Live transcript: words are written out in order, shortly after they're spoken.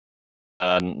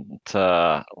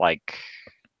to like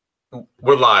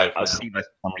We're live now. see this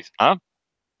for some reason. Oh,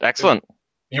 excellent.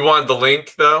 You want the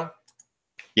link though?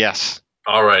 Yes,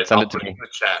 All right, send I'll it to put it in me. the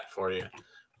chat for you.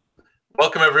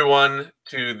 Welcome everyone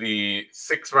to the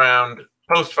 6th round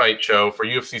post-fight show for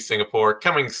UFC Singapore,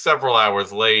 coming several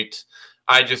hours late.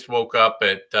 I just woke up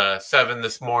at 7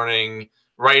 this morning,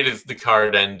 right as the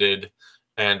card ended,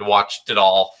 and watched it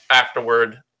all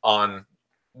afterward on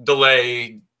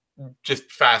delay,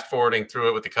 just fast forwarding through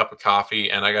it with a cup of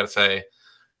coffee. And I gotta say,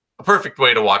 a perfect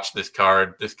way to watch this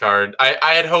card. I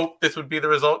had hoped this would be the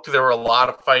result because there were a lot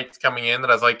of fights coming in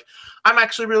that I was like, I'm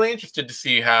actually really interested to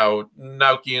see how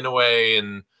Naoki Inoue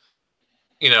and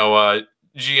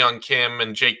Ji Young Kim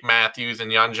and Jake Matthews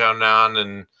and Yan Xiaonan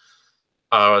and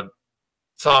uh,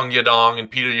 Song Yadong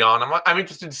and Peter Yan. I'm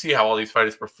interested to see how all these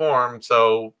fighters perform.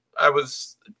 So I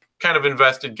was kind of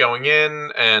invested going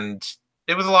in, and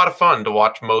it was a lot of fun to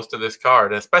watch most of this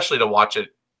card, and especially to watch it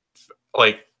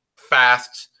like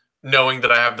fast, knowing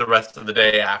that I have the rest of the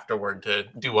day afterward to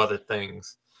do other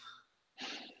things.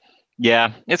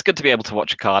 Yeah, it's good to be able to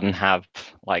watch a card and have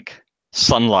like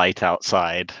sunlight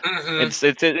outside. Mm-hmm.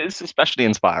 It's especially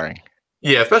inspiring.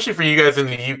 Yeah, especially for you guys in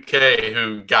the UK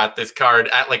who got this card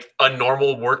at like a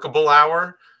normal workable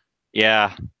hour.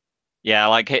 Yeah, yeah,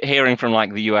 like hearing from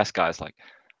like the US guys, like,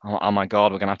 oh my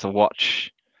God, we're gonna have to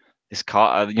watch this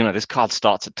card. This card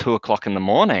starts at 2 o'clock in the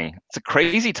morning. It's a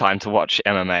crazy time to watch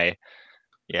MMA.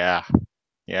 Yeah,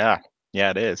 yeah,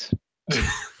 yeah, it is.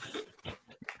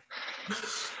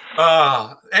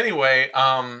 Anyway,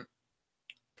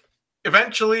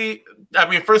 eventually, I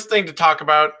mean, first thing to talk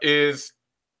about is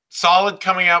solid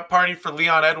coming out party for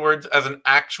Leon Edwards as an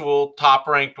actual top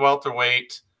ranked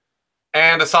welterweight,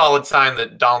 and a solid sign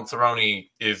that Donald Cerrone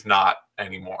is not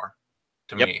anymore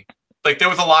to Yep. me. Like, there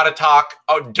was a lot of talk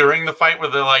during the fight where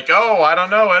they're like, oh, I don't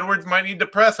know, Edwards might need to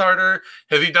press harder.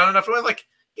 Has he done enough to win? Like,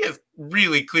 he has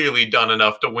really clearly done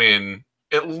enough to win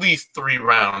at least 3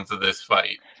 rounds of this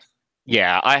fight.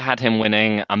 Yeah, I had him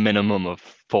winning a minimum of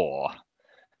 4,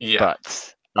 Yeah.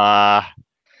 but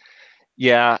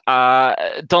yeah,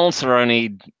 Donald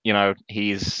Cerrone,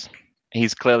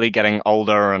 he's clearly getting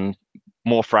older and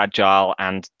more fragile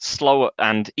and slower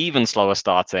and even slower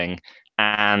starting,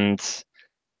 and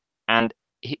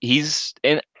he's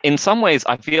in some ways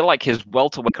I feel like his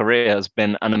welterweight career has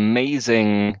been an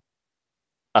amazing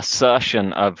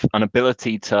assertion of an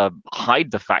ability to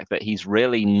hide the fact that he's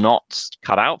really not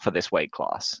cut out for this weight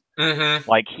class. Mm-hmm.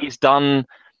 Like he's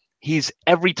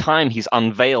every time he's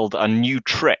unveiled a new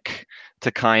trick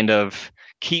to kind of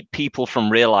keep people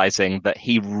from realizing that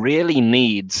he really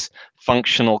needs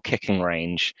functional kicking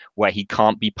range where he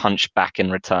can't be punched back in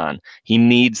return. He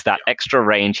needs that extra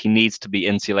range. He needs to be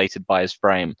insulated by his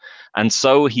frame. And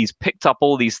so he's picked up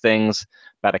all these things,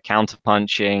 better counter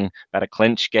punching, better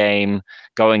clinch game,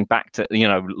 going back to,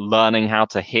 learning how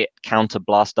to hit counter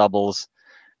blast doubles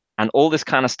and all this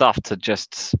kind of stuff to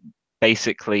just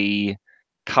basically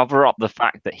cover up the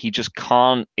fact that he just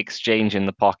can't exchange in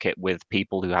the pocket with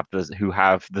people who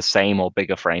have the same or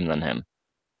bigger frame than him.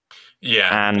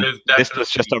 Yeah, And there's this was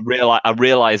just definitely. a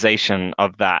realization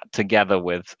of that, together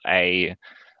with a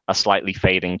slightly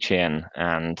fading chin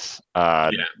and Yeah.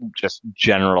 just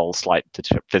general slight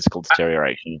physical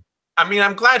deterioration. I mean,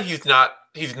 I'm glad he's not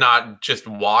just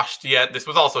washed yet. This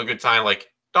was also a good sign.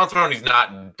 Like, Don Cerrone's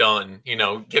not done.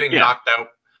 Getting Yeah, knocked out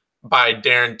by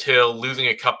Darren Till, losing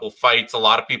a couple fights. A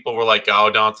lot of people were like, "Oh,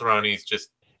 Don Cerrone's just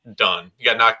done." He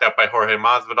got knocked out by Jorge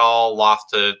Masvidal, lost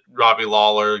to Robbie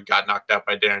Lawler, got knocked out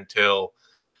by Darren Till.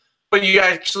 But you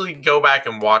actually go back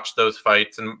and watch those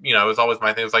fights, and it was always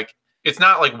my thing. It was like, it's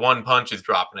not like one punch is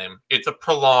dropping him. It's a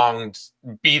prolonged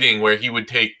beating where he would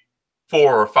take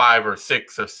 4 or 5 or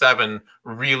 6 or 7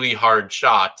 really hard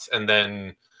shots and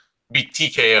then be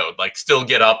TKO'd, like still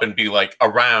get up and be like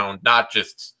around, not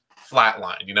just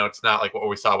flatlined. It's not like what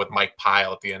we saw with Mike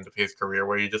Pyle at the end of his career,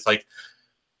 where you just like,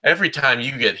 every time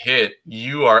you get hit,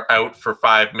 you are out for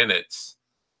 5 minutes.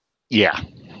 yeah,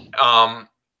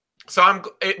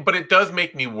 But it does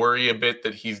make me worry a bit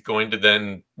that he's going to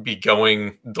then be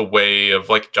going the way of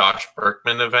like Josh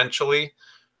Berkman eventually,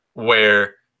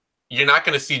 where you're not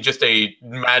going to see just a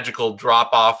magical drop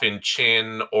off in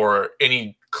chin or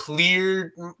any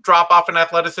clear drop off in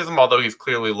athleticism, although he's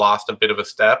clearly lost a bit of a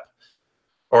step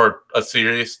or a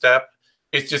serious step.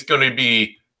 It's just going to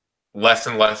be less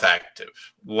and less active,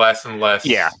 less and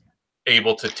yeah. less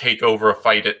able to take over a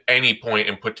fight at any point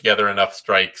and put together enough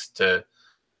strikes to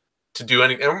do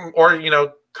anything. Or,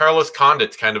 Carlos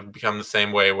Condit's kind of become the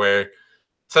same way, where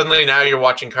suddenly now you're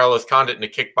watching Carlos Condit in a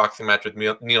kickboxing match with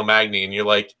Neil Magny, and you're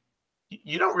like,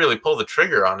 you don't really pull the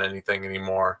trigger on anything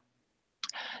anymore.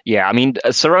 Yeah, I mean,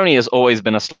 Cerrone has always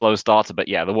been a slow starter, but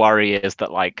yeah, the worry is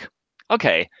that like,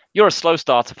 okay, you're a slow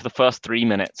starter for the first 3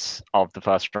 minutes of the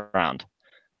first round.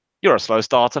 You're a slow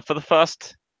starter for the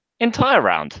first entire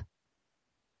round.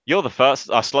 You're the first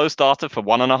a slow starter for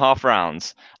 1.5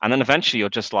 rounds, and then eventually you're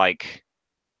just like,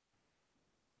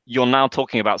 you're now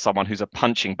talking about someone who's a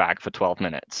punching bag for 12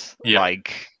 minutes. Yeah,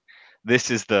 Like,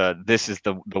 this is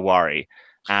the worry.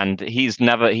 And he's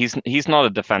not a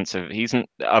defensive.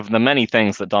 Of the many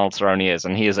things that Donald Cerrone is,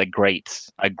 and he is a great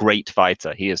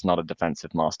fighter. He is not a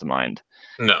defensive mastermind,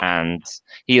 no, and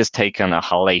he has taken a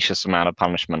hellacious amount of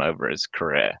punishment over his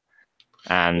career.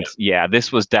 And yeah, yeah, this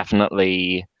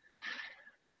definitely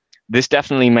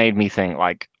made me think,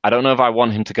 like, I don't know if I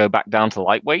want him to go back down to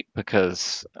lightweight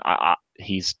because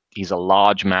he's a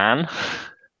large man, yeah.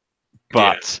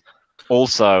 but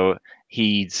also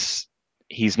he's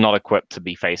he's not equipped to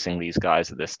be facing these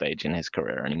guys at this stage in his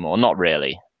career anymore. Not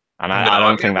really. And No, I I don't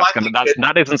mean, think well, that's I gonna think that's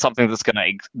that isn't something that's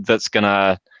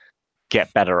gonna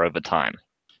get better over time.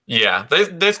 yeah,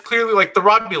 there's clearly like the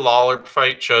Robbie Lawler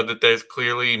fight showed that there's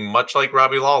clearly much like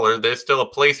Robbie Lawler, there's still a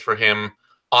place for him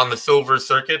on the silver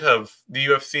circuit of the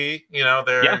UFC. You know,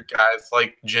 there Yeah, are guys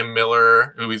like Jim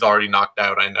Miller, who he's already knocked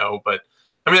out, I know, but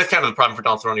I mean that's kind of the problem for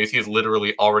Don Cerrone is he has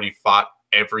literally already fought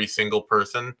every single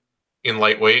person in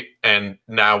lightweight and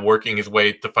now working his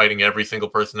way to fighting every single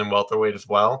person in welterweight as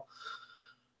well.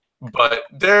 But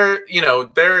there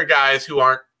are guys who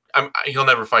aren't. He'll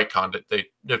never fight Condit.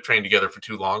 They've trained together for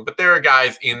too long. But there are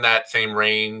guys in that same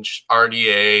range,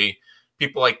 RDA,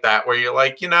 people like that, where you're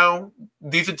like,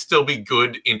 these would still be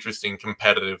good, interesting,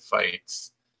 competitive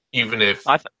fights, even if.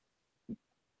 I th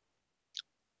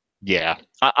yeah,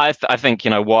 I think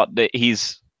you know what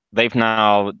they've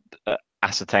now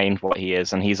ascertained what he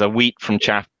is, and he's a wheat from Yeah.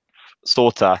 chaff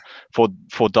sorter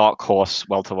for dark horse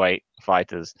welterweight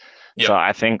fighters. Yep. So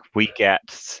I think we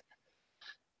get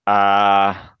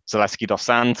uh Zaleski dos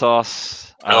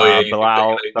Santos, Oh yeah, you think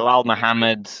they're Bilal gonna?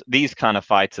 Muhammad, these kind of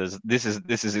fighters. This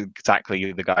is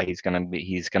exactly the guy he's gonna be.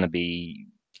 He's gonna be.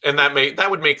 And that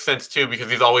would make sense too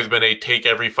because he's always been a take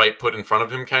every fight put in front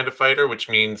of him kind of fighter, which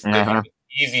means that he's Uh-huh. an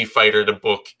easy fighter to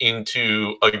book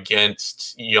into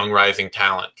against young rising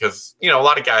talent. Because a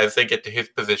lot of guys they get to his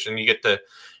position, you get to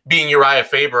being Uriah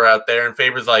Faber out there, and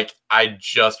Faber's like, I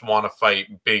just want to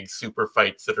fight big super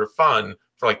fights that are fun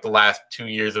for like the last 2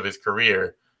 years of his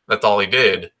career. That's all he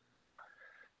did.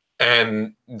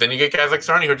 And then you get guys like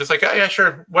Cerrone who are just like, oh yeah,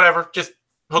 sure, whatever, just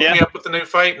hook Yeah, me up with a new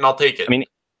fight and I'll take I it. mean,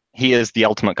 he is the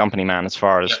ultimate company man as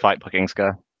far as Yep. fight bookings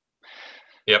go.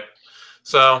 Yep.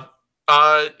 So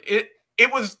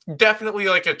it was definitely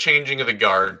like a changing of the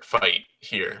guard fight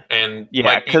here, and Yeah,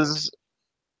 might be because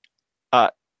uh,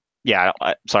 yeah,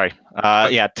 sorry,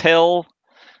 like yeah, Till,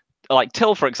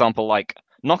 for example, like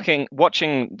watching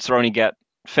Cerrone get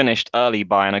finished early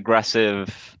by like an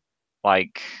by an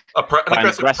aggressive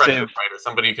pressure aggressive fighter,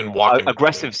 somebody you can walk him through.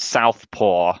 aggressive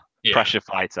southpaw Yeah, pressure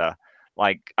fighter.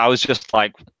 Like I was just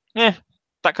like,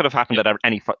 that could have happened yeah,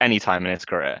 at any time in his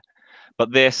career.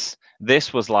 But this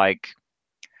was like,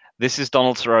 this is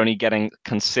Donald Cerrone getting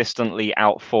consistently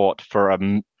outfought for a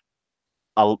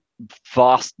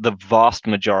the vast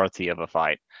majority of a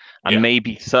fight, and yeah,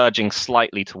 maybe surging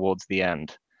slightly towards the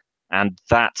end. And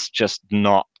that's just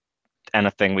not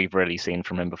anything we've really seen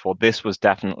from him before. This was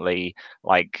definitely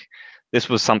like, this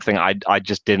was something I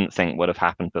just didn't think would have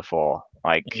happened before.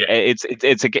 Like yeah,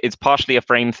 it's partially a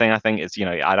frame thing. I think it's,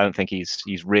 I don't think he's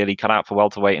really cut out for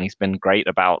welterweight, and he's been great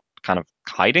about kind of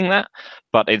hiding that.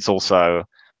 But it's also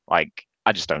like,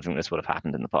 I just don't think this would have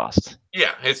happened in the past.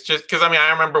 yeah. It's just because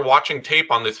I remember watching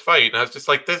tape on this fight, and I was just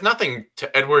like, there's nothing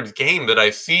to Edwards' game that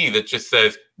I see that just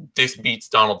says this beats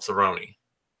Donald Cerrone.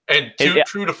 And It,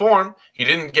 true to form, he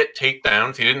didn't get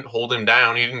takedowns. He didn't hold him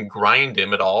down. He didn't grind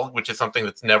him at all, which is something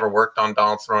that's never worked on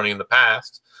Donald Cerrone in the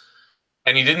past.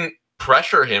 And he didn't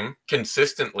pressure him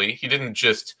consistently. He didn't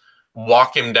just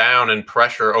walk him down and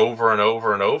pressure over and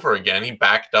over and over again. He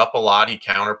backed up a lot. He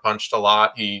counterpunched a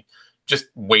lot. He just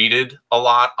waited a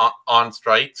lot on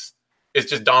strikes. It's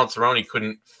just Donald Cerrone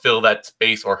couldn't fill that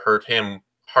space or hurt him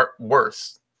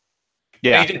worse. And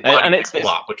yeah, he did body and kick a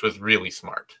lot, which was really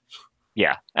smart.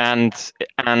 yeah, and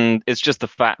it's just the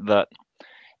fact that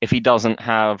if he doesn't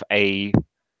have a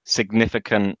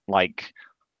significant like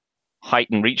height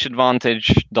and reach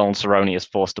advantage, Donald Cerrone is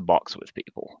forced to box with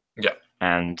people. Yeah.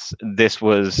 And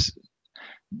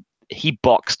he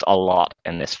boxed a lot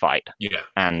in this fight. Yeah.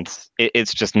 And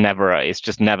it's just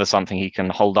never something he can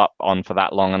hold up on for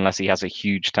that long unless he has a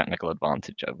huge technical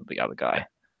advantage over the other guy.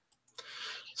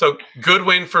 So good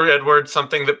win for Edwards,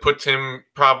 something that puts him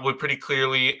probably pretty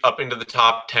clearly up into the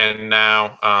top 10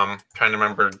 now. Trying to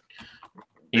remember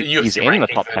The He's UFC in the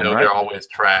rankings, top I 10, know right? they're always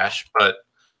trash, but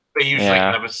they usually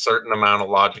Yeah. have a certain amount of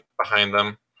logic behind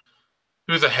them.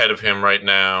 Who's ahead of him right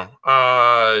now?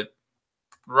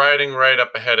 Riding right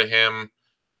up ahead of him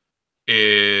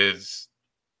is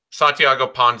Santiago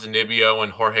Ponzinibbio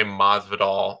and Jorge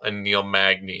Masvidal and Neil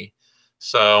Magny.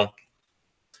 So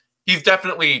he's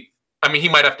definitely. I mean, he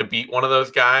might have to beat one of those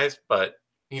guys, but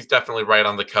he's definitely right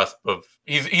on the cusp of.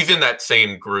 He's in that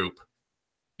same group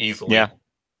Yeah. easily.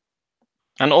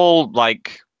 And all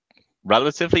like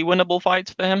relatively winnable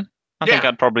fights for him. I think Yeah,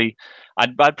 I'd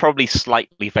probably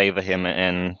slightly favor him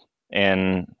in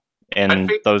I'd in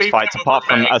those favor fights him over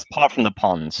Magny. apart from the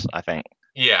Pons, I think.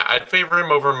 Yeah, I'd favor him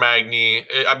over Magny.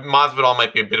 Masvidal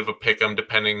might be a bit of a pick 'em,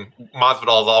 depending.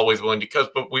 Masvidal is always willing to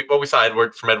coast, but what we saw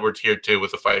from Edwards here too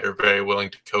was a fighter very willing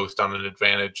to coast on an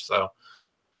advantage. So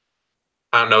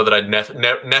I don't know that I'd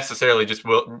necessarily just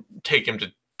will take him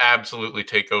to absolutely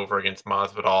take over against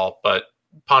Masvidal, but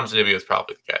Ponzinibbio is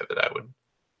probably the guy that I would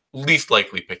least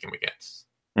likely pick him against.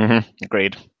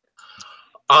 Agreed.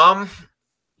 Um,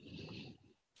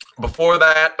 Before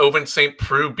that, Owen St.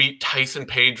 Preux beat Tyson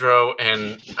Pedro,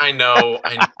 and I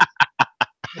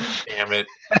damn it,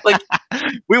 like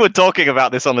We were talking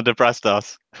about this on the Depressed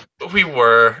Us. we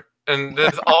were, and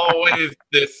there's always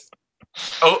this.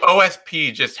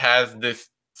 OSP just has this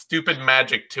stupid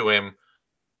magic to him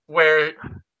where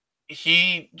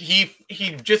he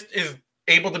just is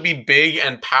able to be big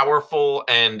and powerful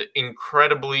and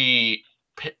incredibly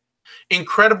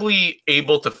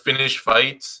able to finish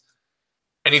fights,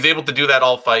 and he's able to do that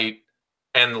all fight.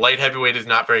 And light heavyweight is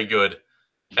not very good,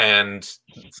 and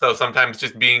so sometimes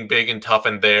just being big and tough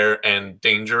and there and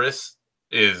dangerous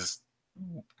is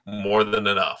more than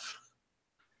enough.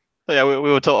 So yeah,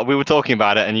 we were talking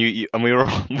about it, and and we were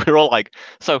we were all like,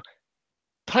 so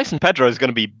Tyson Pedro is going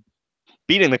to be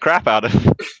beating the crap out of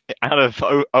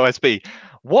OSP.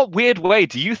 What weird way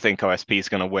do you think OSP is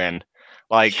going to win?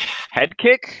 Like head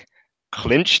kick,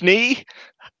 clinch knee,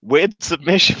 weird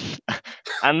submission,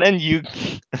 and then you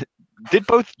did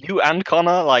both you and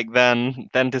Connor like then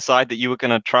decide that you were going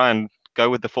to try and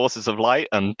go with the forces of light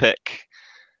and pick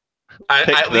At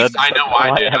the least I know I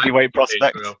light did. heavyweight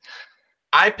prospect. Pedro.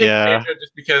 I picked Yeah, Pedro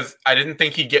just because I didn't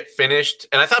think he'd get finished,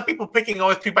 and I saw people picking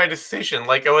OSP by decision,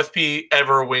 like OSP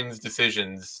ever wins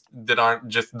decisions that aren't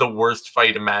just the worst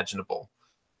fight imaginable.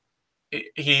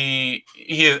 He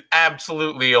is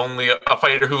absolutely only a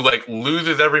fighter who like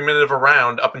loses every minute of a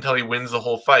round up until he wins the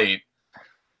whole fight,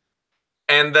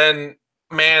 and then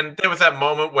man, there was that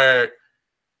moment where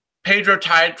Pedro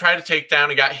tried to take down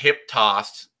and got hip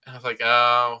tossed. I was like,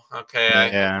 oh, okay, I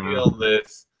yeah. feel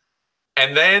this.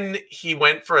 And then he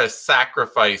went for a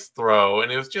sacrifice throw,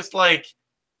 and it was just like,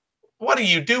 what are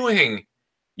you doing?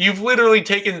 You've literally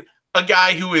taken a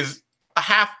guy who is a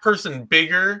half person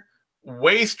bigger,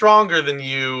 way stronger than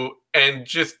you, and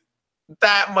just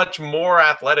that much more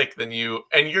athletic than you,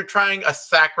 and you're trying a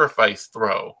sacrifice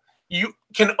throw. You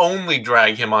can only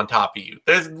drag him on top of you.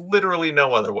 There's literally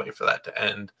no other way for that to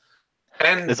end.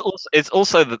 And It's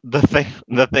also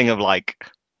the thing of like,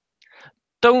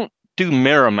 don't do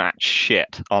mirror match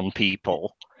shit on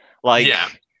people. yeah,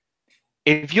 Like,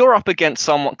 if you're up against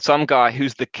some guy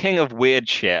who's the king of weird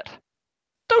shit,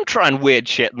 don't try and weird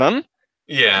shit them.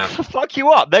 yeah, Fuck you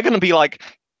up. They're gonna be like,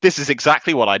 this is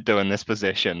exactly what I'd do in this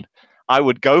position. I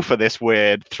would go for this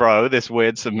weird throw, this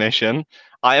weird submission.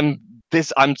 I'm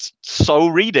so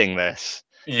reading this.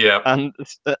 yeah. And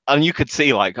you could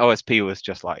see like OSP was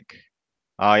just like,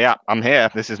 oh yeah, I'm here.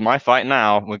 This is my fight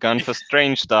now. We're going for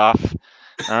strange stuff.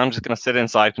 I'm just gonna sit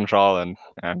inside control and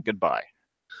goodbye.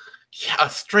 Yeah, a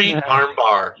straight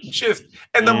armbar. Just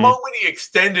and the Mm. moment he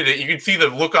extended it, you could see the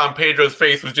look on Pedro's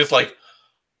face was just like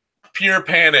pure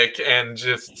panic and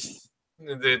just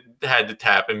it had to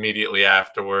tap immediately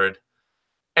afterward.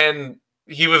 And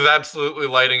he was absolutely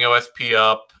lighting OSP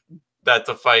up. That's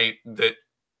a fight that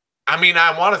I mean,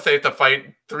 I want to say it's a fight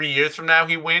 3 years from now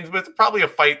he wins, but it's probably a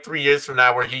fight 3 years from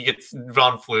now where he gets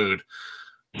Von Flued.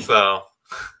 So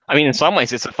I mean, in some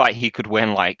ways, it's a fight he could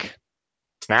win like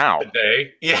now.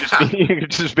 today, yeah,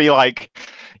 Just be like,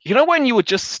 you know, when you were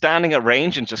just standing at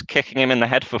range and just kicking him in the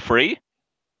head for free?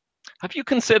 Have you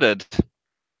considered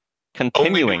only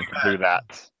continuing doing to that. do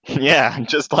that? Yeah,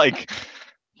 just like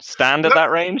stand at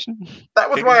that range. That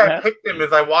was Kick him in why the I head. picked him.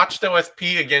 Is I watched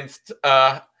OSP against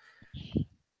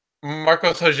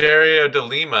Marcos Rogerio de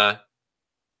Lima,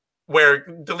 where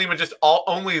De Lima just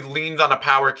only leans on a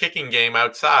power kicking game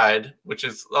outside, which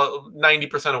is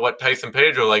 90% of what Tyson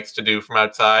Pedro likes to do from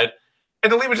outside.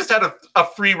 And De Lima just had a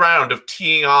free round of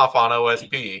teeing off on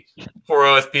OSP. Before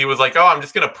OSP was like, oh, I'm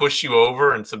just going to push you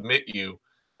over and submit you.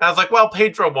 And I was like, well,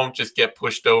 Pedro won't just get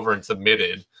pushed over and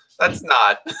submitted. That's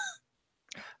not.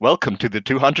 Welcome to the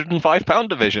 205-pound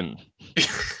division.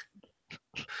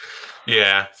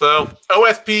 Yeah. So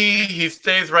OSP, he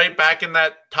stays right back in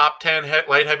that top 10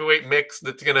 light heavyweight mix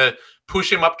that's going to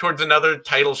push him up towards another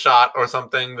title shot or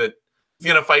something, that he's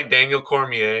going to fight Daniel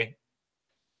Cormier.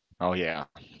 Oh, yeah.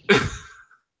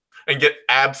 And get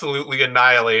absolutely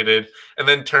annihilated and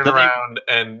then turn around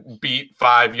and beat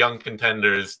 5 young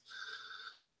contenders.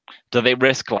 Do they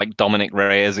risk like Dominic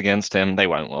Reyes against him? They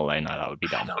won't, will they? No, that would be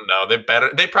dumb. I don't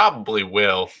know. They probably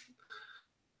will.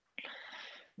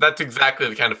 That's exactly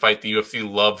the kind of fight the UFC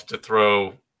loves to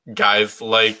throw guys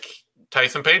like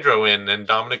Tyson Pedro in and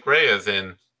Dominic Reyes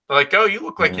in. They're like, oh, you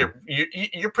look like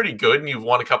you're pretty good and you've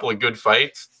won a couple of good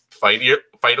fights. Fight Ilir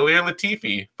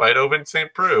Latifi. Fight Ovince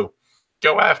St. Preux.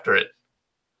 Go after it.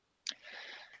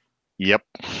 Yep.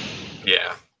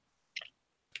 Yeah.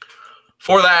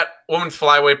 For that women's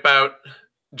flyweight bout,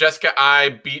 Jessica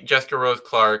I beat Jessica Rose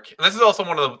Clark. And this is also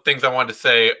one of the things I wanted to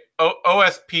say.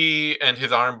 OSP and his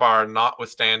armbar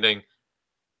notwithstanding,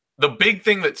 the big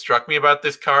thing that struck me about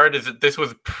this card is that this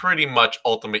was pretty much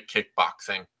ultimate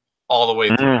kickboxing all the way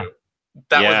through.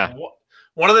 That was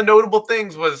one of the notable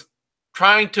things, was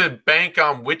trying to bank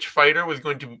on which fighter was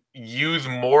going to use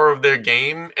more of their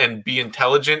game and be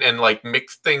intelligent and like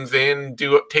mix things in,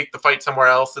 take the fight somewhere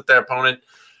else that their opponent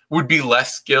would be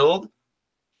less skilled.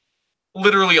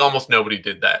 Literally almost nobody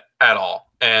did that at all.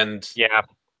 And yeah,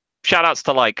 shout outs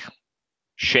to like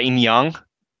Shane Young.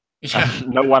 Yeah.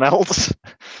 No one else.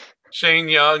 Shane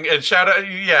Young, and shout out,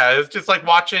 yeah, it's just like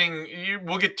watching,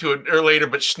 we'll get to it later,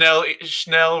 but Schnell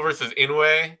versus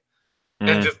Inoue.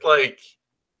 And just like,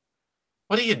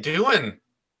 what are you doing?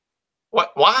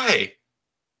 Why?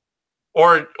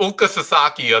 Or Ulka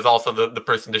Sasaki is also the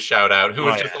person to shout out, who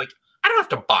was just like, I don't have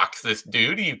to box this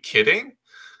dude. Are you kidding?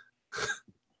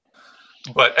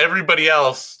 But everybody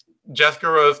else, Jessica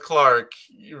Rose Clark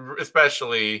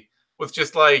especially, was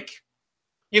just like,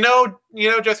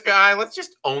 Jessica, let's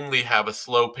just only have a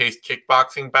slow-paced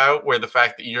kickboxing bout where the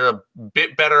fact that you're a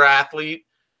bit better athlete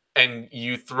and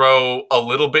you throw a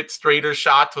little bit straighter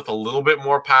shots with a little bit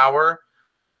more power,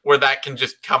 where that can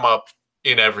just come up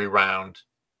in every round.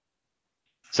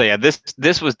 So yeah,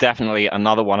 this was definitely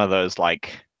another one of those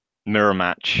like mirror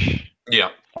match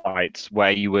fights where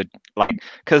you would like,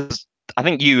 because I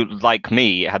think you, like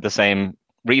me, had the same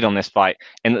read on this fight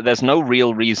in that there's no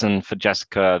real reason for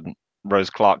Jessica Rose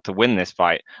Clark to win this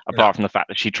fight apart from the fact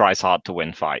that she tries hard to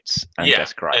win fights and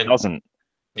Jessica doesn't.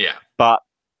 Yeah. But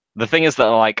the thing is that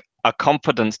like a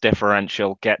confidence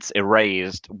differential gets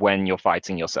erased when you're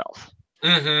fighting yourself.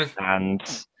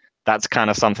 And that's kind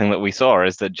of something that we saw,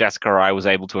 is that Jessica I was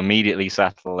able to immediately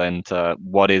settle into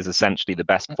what is essentially the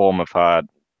best form of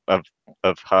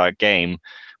her game,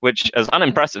 which, as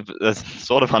unimpressive as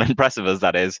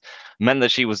that is, meant that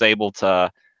she was able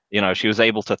to, she was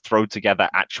able to throw together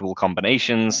actual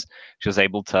combinations. She was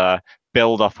able to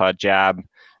build off her jab,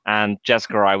 and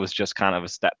Jessica I was just kind of a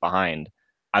step behind.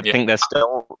 I think there's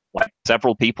still like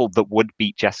several people that would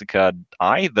beat Jessica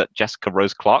I that Jessica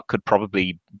Rose Clark could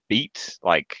probably beat.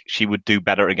 Like, she would do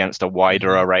better against a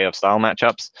wider array of style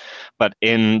matchups. But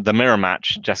in the mirror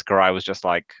match, Jessica I was just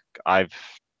like, I've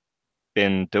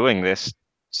been doing this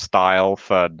style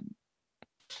for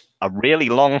a really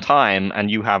long time and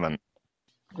you haven't.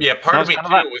 Yeah, part of me too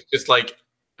was just like,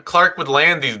 Clark would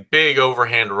land these big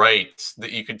overhand rights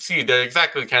that you could see. They're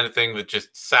exactly the kind of thing that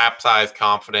just saps Ai's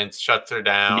confidence, shuts her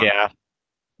down. Yeah.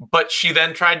 But she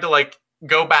then tried to like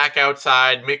go back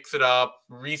outside, mix it up,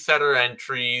 reset her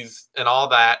entries and all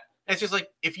that. And it's just like,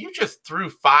 if you just threw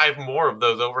 5 more of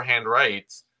those overhand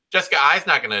rights, Jessica Ai's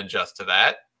not going to adjust to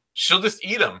that. She'll just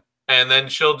eat them. And then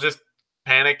she'll just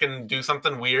panic and do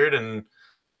something weird.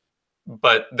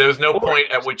 But there's no point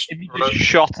at which if you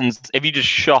just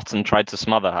shot and tried to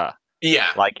smother her. Yeah.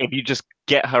 Like, if you just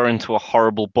get her into a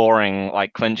horrible, boring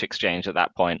like clinch exchange at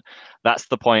that point, that's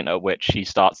the point at which she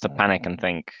starts to panic and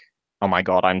think, oh my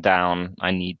God, I'm down.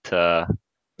 I need to.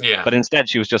 Yeah. But instead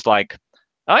she was just like,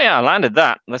 oh yeah, I landed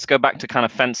that. Let's go back to kind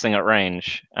of fencing at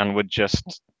range, and would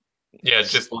just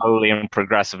slowly and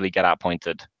progressively get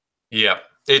outpointed. Yeah.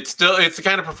 It's the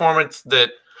kind of performance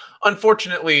that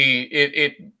unfortunately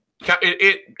it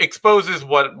exposes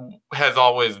what has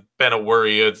always been a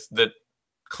worry, is that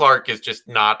Clark is just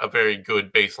not a very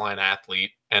good baseline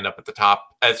athlete, and up at the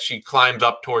top, as she climbs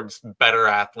up towards better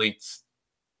athletes,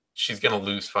 she's going to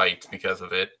lose fights because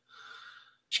of it.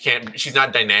 She's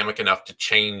not dynamic enough to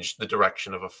change the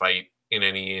direction of a fight in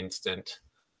any instant.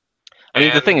 I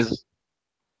mean, the thing is,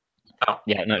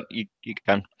 yeah, no, you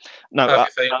can. No,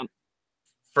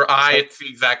 For I, So it's the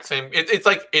exact same. It's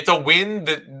like it's a win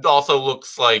that also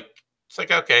looks like it's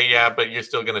like okay, yeah, but you're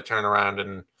still gonna turn around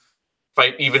and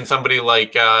fight even somebody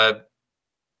like oh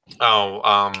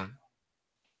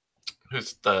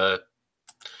who's the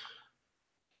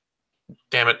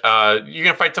damn it you're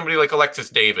gonna fight somebody like Alexis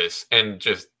Davis and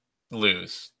just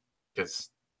lose because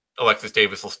Alexis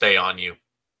Davis will stay on you.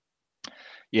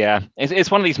 yeah,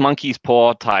 it's one of these monkey's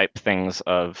paw type things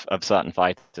of certain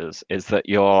fighters. Is that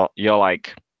you're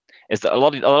like is that a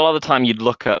lot of the time you'd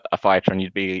look at a fighter and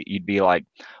you'd be like,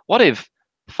 what if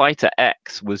fighter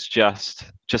X was just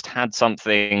had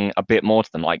something a bit more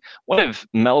to them? Like, what if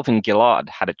Melvin Gillard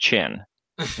had a chin?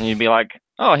 And you'd be like,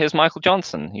 oh, here's Michael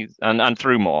Johnson. He's and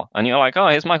threw more. And you're like, oh,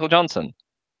 here's Michael Johnson.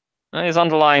 And his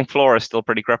underlying flaw is still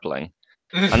pretty crippling.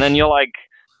 And then you're like,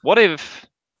 what if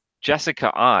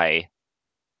Jessica I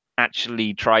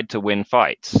actually tried to win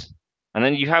fights? And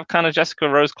then you have kind of Jessica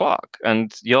Rose Clark,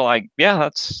 and you're like, yeah,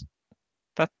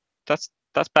 that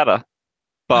that's better.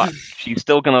 But she's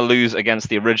still going to lose against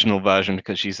the original version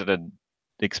because she's at an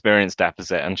experience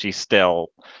deficit, and she's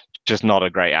still just not a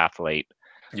great athlete.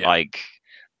 Yeah. Like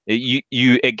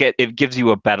it gives you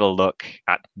a better look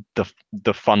at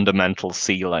the fundamental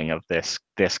ceiling of this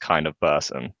kind of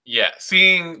person. Yeah,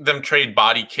 seeing them trade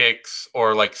body kicks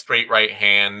or like straight right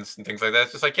hands and things like that,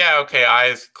 it's just like, yeah, okay, I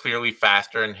is clearly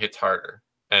faster and hits harder.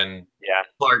 And Yeah.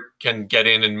 Clark can get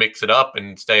in and mix it up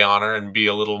and stay on her and be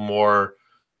a little more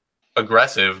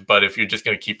aggressive. But if you're just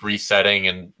going to keep resetting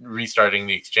and restarting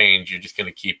the exchange, you're just going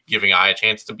to keep giving I a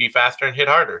chance to be faster and hit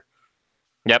harder.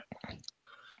 Yep.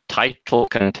 Title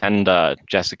contender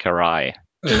Jessica Rai,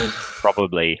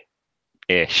 probably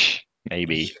ish,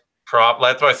 maybe.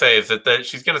 That's what I say is that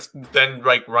she's going to then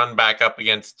like run back up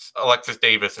against Alexis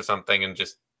Davis or something and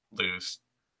just lose,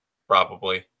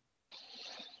 probably.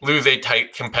 Lose a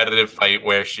tight competitive fight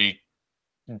where she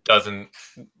doesn't,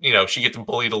 she gets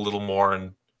bullied a little more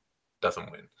and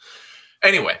doesn't win.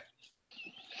 Anyway,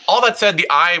 all that said, the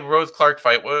I Rose Clark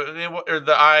fight or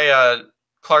the I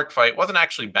Clark fight wasn't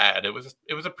actually bad. It was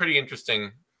a pretty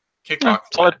interesting kickboxing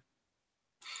Solid. match.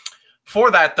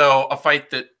 For that though, a fight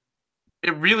that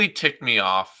it really ticked me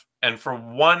off, and for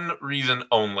one reason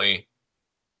only,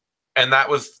 and that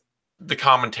was the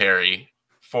commentary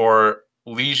for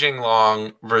Li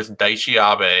Jinglong versus Daichi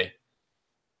Abe,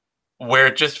 where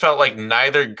it just felt like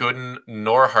neither Gooden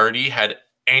nor Hardy had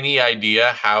any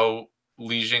idea how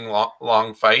Li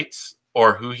Jinglong fights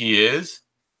or who he is.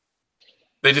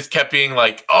 They just kept being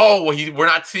like, "Oh, we're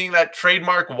not seeing that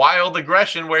trademark wild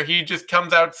aggression where he just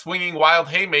comes out swinging wild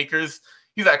haymakers.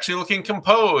 He's actually looking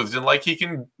composed and like he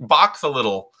can box a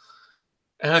little."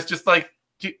 And it's just like,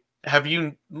 have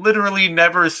you literally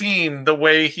never seen the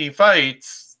way he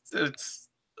fights? It's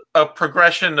a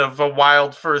progression of a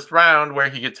wild first round where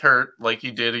he gets hurt like he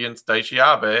did against Daichi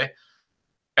Abe,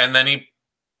 and then he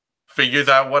figures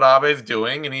out what Abe's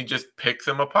doing and he just picks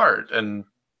him apart and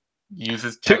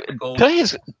uses technical. To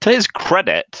his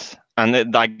credit,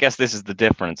 and I guess this is the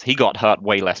difference. He got hurt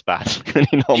way less bad than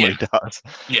he normally does.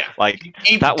 Yeah, like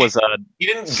that was a. He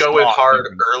didn't go as hard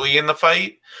early in the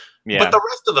fight, but the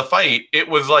rest of the fight, it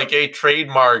was like a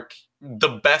trademark,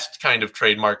 the best kind of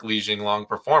trademark Li Jinglong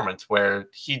performance, where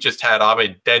he just had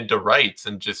Abe dead to rights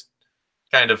and just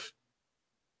kind of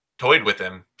toyed with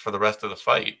him for the rest of the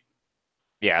fight.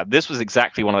 Yeah, this was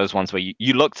exactly one of those ones where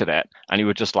you looked at it and you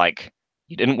were just like,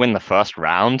 you didn't win the first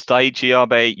round, Daichi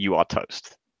Abe, you are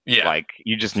toast. Yeah. Like,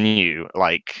 you just knew,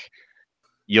 like,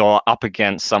 you're up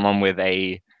against someone with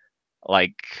a,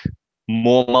 like,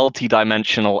 more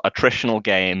multi-dimensional attritional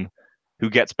game who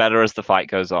gets better as the fight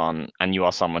goes on, and you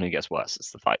are someone who gets worse as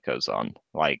the fight goes on.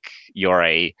 Like, you're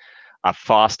a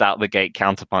fast out the gate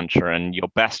counterpuncher, and your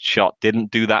best shot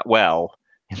didn't do that well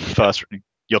in the first,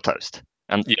 you're toast.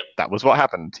 And that was what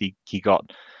happened. He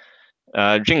got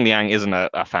Jing Liang isn't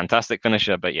a fantastic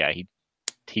finisher, but yeah,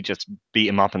 he just beat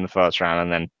him up in the first round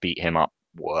and then beat him up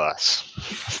worse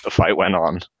as the fight went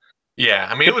on. Yeah,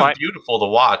 I mean, it was beautiful to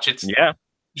watch. Yeah.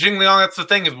 Jing Liang, that's the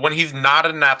thing, is when he's not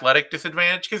at an athletic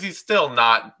disadvantage, because he's still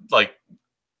not like,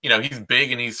 he's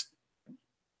big and he's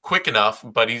quick enough,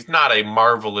 but he's not a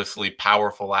marvelously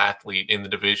powerful athlete in the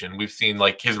division. We've seen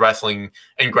like his wrestling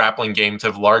and grappling games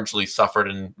have largely suffered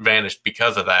and vanished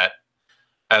because of that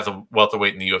as a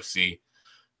welterweight in the UFC.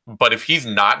 But if he's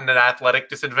not in an athletic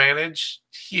disadvantage,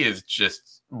 he is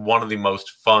just one of the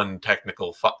most fun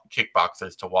technical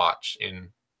kickboxers to watch in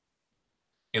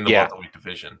the welterweight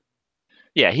division.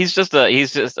 Yeah, he's just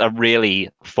a really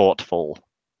thoughtful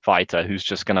fighter who's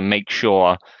just going to make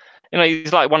sure,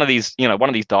 he's like one of these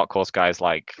dark horse guys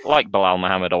like Bilal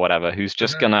Muhammad or whatever, who's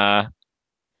just gonna,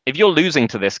 if you're losing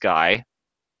to this guy,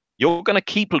 you're going to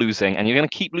keep losing, and you're going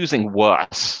to keep losing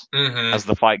worse Mm-hmm. as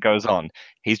the fight goes on.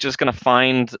 He's just going to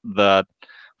find the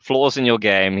flaws in your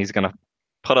game. He's going to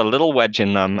put a little wedge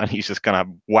in them, and he's just going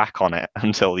to whack on it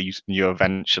until you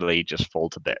eventually just fall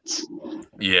to bits.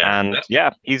 Yeah. And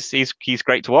yeah, he's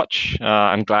great to watch.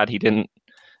 I'm glad he didn't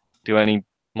do any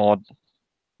more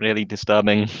really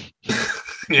disturbing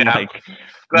Yeah. I'm like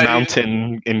glad he.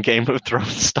 mountain in Game of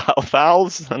Thrones style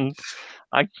fouls, and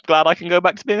I'm glad I can go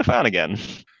back to being a fan again.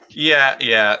 Yeah,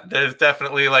 yeah. There's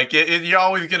definitely like you're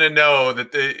always gonna know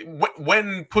that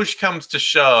when push comes to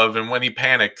shove and when he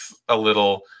panics a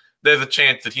little, there's a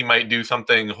chance that he might do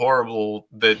something horrible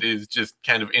that is just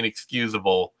kind of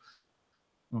inexcusable.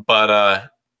 But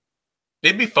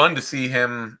it'd be fun to see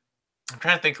him. I'm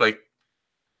trying to think like.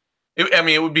 I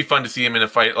mean, it would be fun to see him in a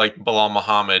fight like Bilal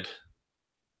Muhammad.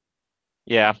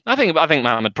 Yeah, I think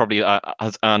Mohammed probably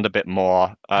has earned a bit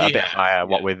more, a He bit has, higher, yeah.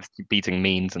 what with beating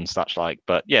means and such like.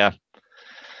 But yeah,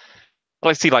 I'd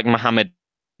like to see like Mohammed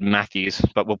Matthews,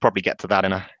 but we'll probably get to that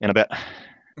in a bit.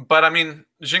 But I mean,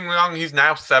 Jingliang, he's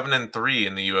now 7-3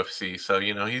 in the UFC, so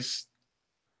he's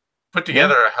put Yeah,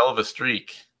 together a hell of a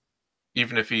streak,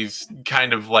 even if he's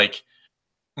kind of like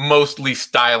mostly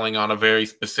styling on a very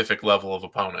specific level of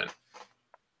opponent.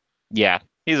 yeah,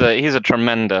 he's a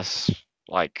tremendous,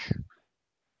 like,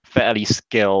 fairly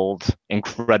skilled,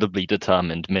 incredibly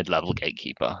determined mid-level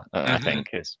gatekeeper. I Mm-hmm. think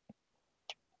is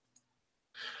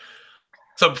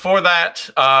So before that,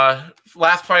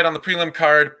 last fight on the prelim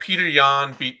card, Peter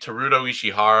Yan beat Teruto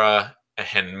Ishihara,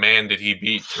 and man, did he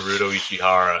beat Teruto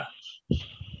Ishihara! Like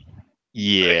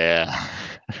yeah,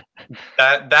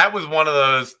 that was one of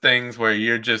those things where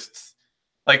you're just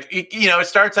like, it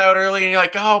starts out early, and you're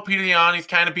like, oh, Peter Yan, he's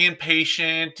kind of being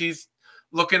patient, he's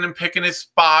looking and picking his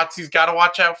spots, he's got to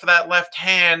watch out for that left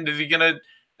hand. Is he gonna?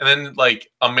 And then like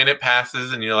a minute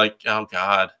passes, and you're like, oh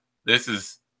god, this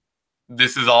is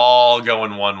all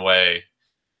going one way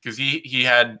because he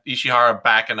had Ishihara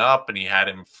backing up and he had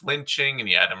him flinching and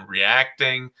he had him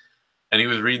reacting and he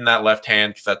was reading that left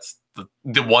hand because that's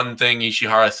the one thing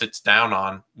Ishihara sits down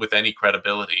on with any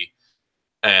credibility,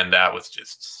 and that was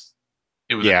just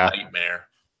it was a yeah. nightmare.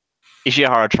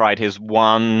 Ishihara tried his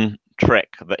one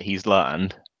trick that he's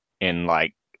learned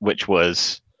which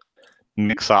was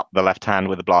mix up the left hand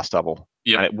with the blast double,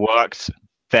 Yep. and it worked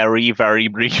very, very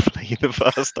briefly the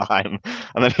first time,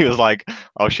 and then he was like,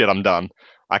 "Oh shit, I'm done.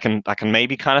 I can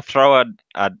maybe kind of throw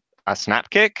a snap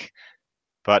kick,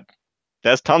 but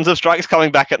there's tons of strikes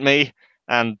coming back at me,"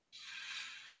 and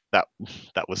that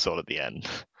that was sort of the end.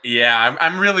 Yeah,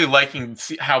 I'm really liking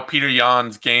how Peter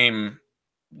Yan's game.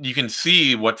 You can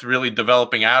see what's really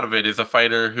developing out of it is a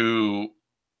fighter who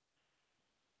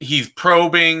he's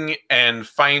probing and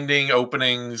finding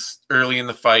openings early in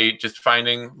the fight, just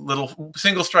finding little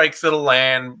single strikes that'll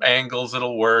land, angles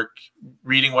that'll work,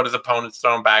 reading what his opponent's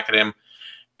throwing back at him.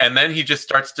 And then he just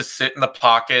starts to sit in the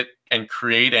pocket and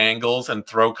create angles and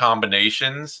throw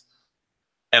combinations.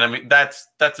 And I mean, that's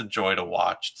a joy to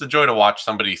watch. It's a joy to watch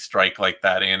somebody strike like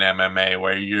that in MMA,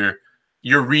 where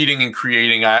you're reading and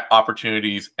creating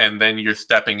opportunities, and then you're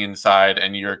stepping inside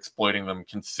and you're exploiting them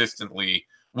consistently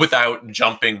without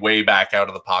jumping way back out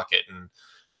of the pocket and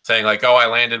saying like, "Oh, I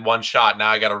landed one shot. Now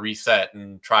I got to reset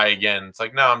and try again." It's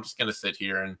like, no, I'm just gonna sit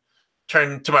here and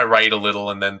turn to my right a little,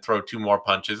 and then throw two more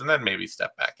punches, and then maybe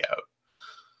step back out.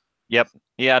 Yep,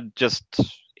 he'd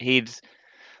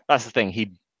that's the thing.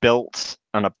 He built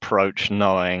an approach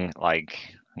knowing like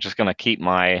I'm just gonna keep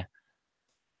my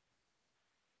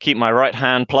right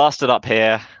hand plastered up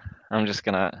here. I'm just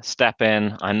gonna step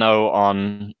in. I know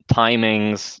on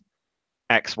timings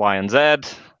X, Y, and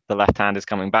Z, the left hand is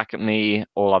coming back at me.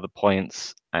 All other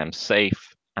points, I am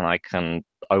safe, and I can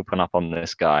open up on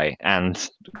this guy. And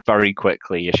very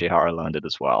quickly, Ishihara learned it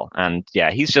as well. And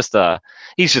yeah, he's just a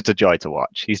joy to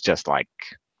watch. He's just like,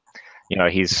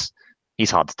 he's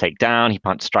hard to take down. He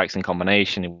punch strikes in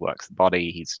combination. He works the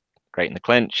body. He's great in the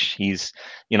clinch. He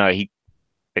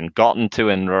been gotten to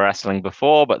in wrestling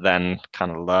before, but then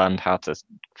kind of learned how to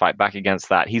fight back against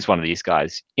that. He's one of these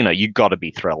guys. You got to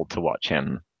be thrilled to watch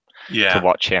him Yeah.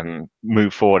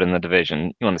 move forward in the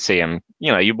division. You want to see him.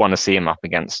 You want to see him up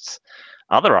against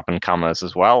other up and comers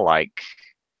as well. Like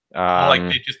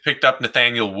they just picked up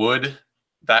Nathaniel Wood.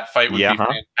 That fight would Yeah, be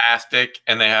huh? fantastic.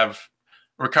 And they have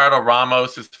Ricardo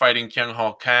Ramos is fighting Kyung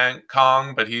Ho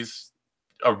Kong, but he's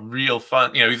a real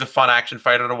fun, he's a fun action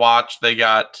fighter to watch. They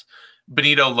got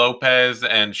Benito Lopez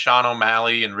and Sean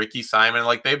O'Malley and Ricky Simon.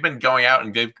 Like they've been going out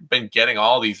and they've been getting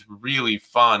all these really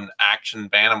fun action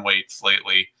bantamweights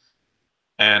lately.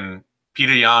 And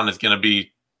Peter Yan is going to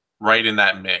be right in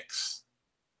that mix.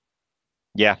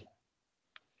 Yeah.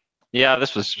 Yeah,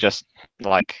 this was just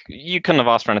like you couldn't have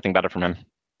asked for anything better from him.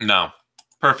 No.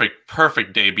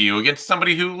 Perfect debut against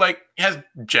somebody who like has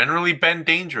generally been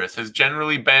dangerous, has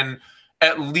generally been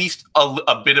at least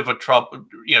a bit of a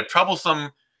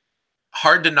troublesome,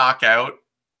 hard to knock out,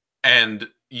 and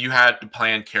you had to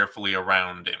plan carefully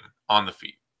around him on the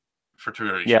feet for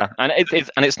pretty Yeah, sure.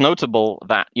 and it's notable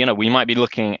that we might be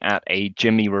looking at a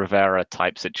Jimmy Rivera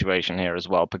type situation here as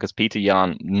well, because Peter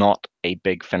Yan not a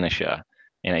big finisher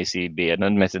in ACB, and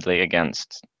admittedly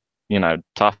against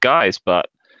tough guys, but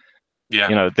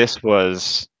Yeah. this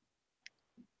was,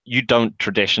 you don't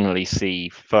traditionally see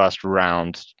first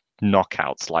round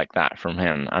knockouts like that from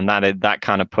him, and that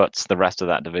kind of puts the rest of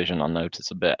that division on notice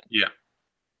a bit. Yeah.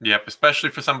 Yep. Especially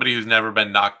for somebody who's never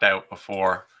been knocked out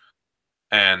before.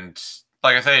 And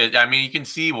like I say, I mean, you can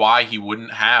see why he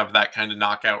wouldn't have that kind of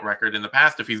knockout record in the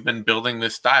past if he's been building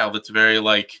this style that's very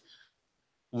like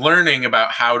learning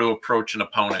about how to approach an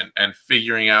opponent and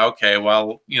figuring out, okay,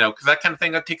 well, because that kind of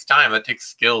thing, that takes time, that takes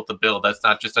skill to build. That's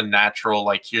not just a natural,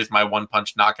 like, here's my one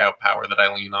punch knockout power that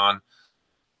I lean on.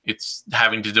 It's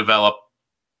having to develop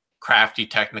crafty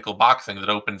technical boxing that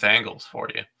opens angles for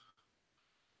you.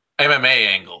 MMA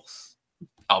angles,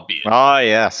 albeit. Ah,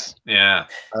 yes. Yeah.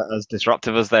 As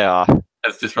disruptive as they are.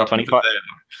 As disruptive 25, as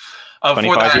they are. For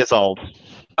 25 that, years old.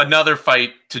 another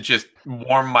fight to just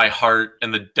warm my heart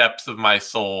and the depths of my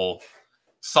soul.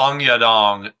 Song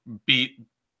Yadong beat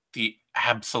the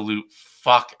absolute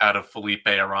fuck out of Felipe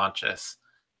Arantes.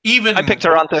 I picked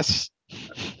Arantes.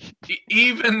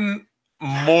 Even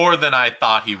more than I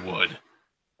thought he would.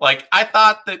 Like, I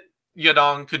thought that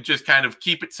Yadong could just kind of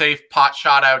keep it safe, pot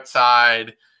shot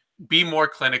outside, be more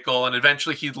clinical, and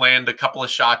eventually he'd land a couple of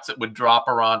shots that would drop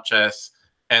Arantes,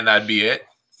 and that'd be it.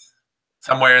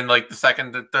 Somewhere in like the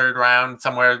second to third round,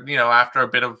 somewhere, after a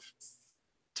bit of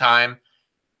time,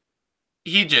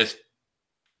 he just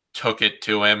took it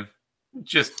to him.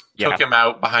 Just took him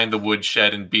out behind the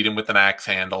woodshed and beat him with an axe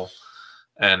handle.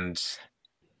 And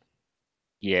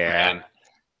yeah,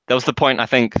 that was the point, I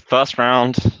think, first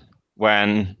round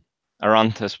when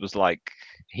Arantes was like,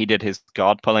 he did his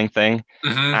guard pulling thing,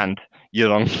 and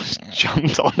Yulong just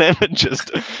jumped on him and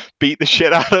just beat the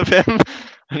shit out of him.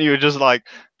 And you were just like,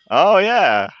 oh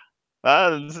yeah,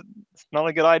 that's not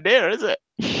a good idea, is it?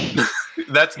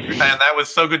 that was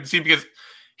so good to see because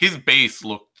his base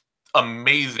looked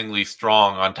amazingly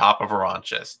strong on top of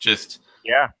Arantes.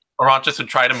 Arantes would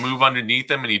try to move underneath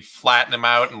him and he'd flatten him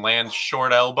out and land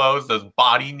short elbows, those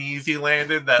body knees he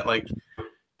landed, that like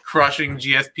crushing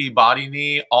GSP body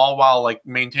knee, all while like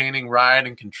maintaining ride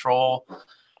and control.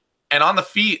 And on the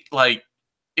feet, like,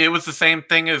 it was the same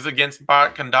thing as against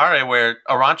Bart Kandare, where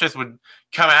Arantes would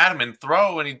come at him and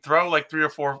he'd throw like 3 or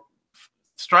 4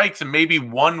 strikes, and maybe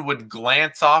one would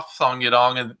glance off Song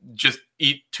Yadong and just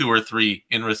eat 2 or 3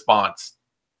 in response.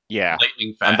 Yeah.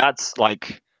 Lightning fast. And that's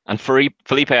like, and Felipe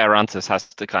Arantes has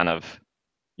to kind of,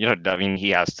 I mean, he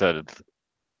has to,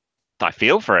 I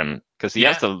feel for him, because he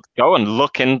has to go and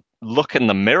look in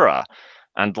the mirror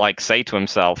and like say to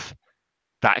himself,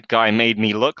 that guy made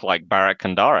me look like Bharat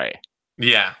Kandare.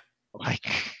 Yeah.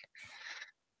 Like,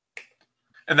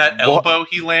 and that elbow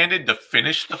he landed to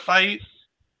finish the fight.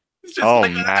 It's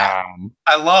just man.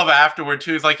 I love afterward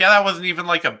too. It's like, yeah, that wasn't even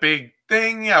like a big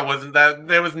thing. Yeah,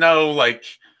 there was no like,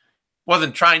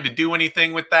 wasn't trying to do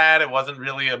anything with that. It wasn't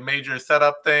really a major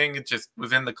setup thing. It just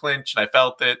was in the clinch and I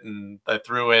felt it and I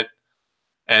threw it.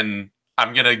 And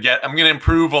I'm gonna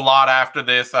improve a lot after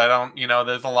this. I don't,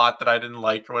 there's a lot that I didn't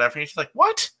like or whatever. And she's like,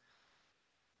 what?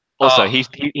 Also, he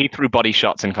threw body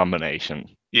shots in combination.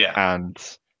 Yeah. And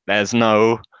there's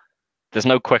no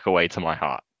quicker way to my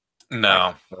heart.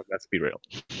 No. Like, let's be real.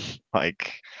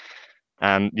 Like,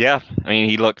 and yeah, I mean,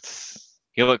 he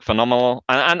looked phenomenal.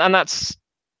 And that's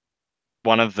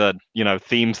one of the,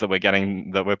 themes that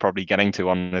we're probably getting to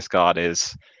on this card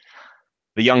is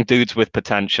the young dudes with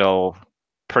potential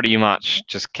pretty much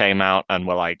just came out and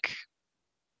were like,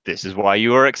 this is why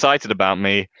you were excited about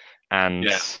me. And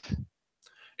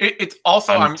it's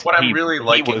also what I'm really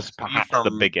liking was perhaps from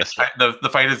the biggest the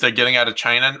fighters they're getting out of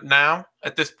China now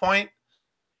at this point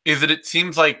is that it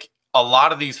seems like a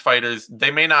lot of these fighters, they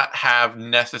may not have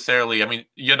necessarily, I mean,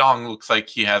 Yadong looks like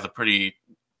he has a pretty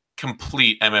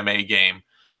complete MMA game.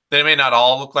 They may not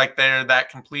all look like they're that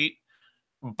complete,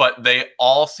 but they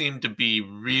all seem to be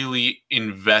really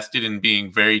invested in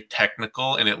being very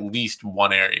technical in at least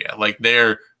one area. Like,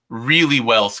 they're really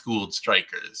well-schooled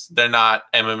strikers. They're not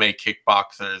MMA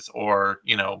kickboxers or,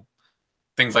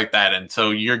 things like that. And so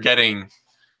you're getting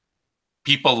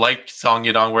people like Song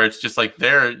Yadong where it's just like,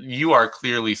 you are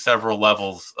clearly several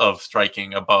levels of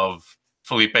striking above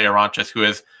Felipe Arantes, who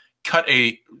has cut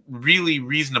a really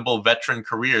reasonable veteran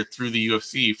career through the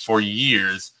UFC for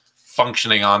years,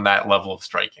 functioning on that level of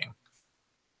striking.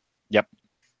 Yep.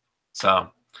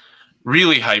 So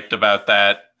really hyped about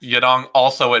that. Yadong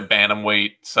also at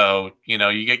bantamweight, so you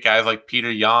get guys like Peter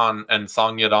Yan and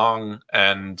Song Yadong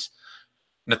and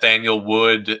Nathaniel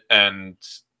Wood, and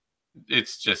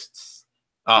it's just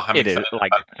I'm It is excited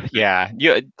like, about it. yeah,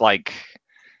 you like.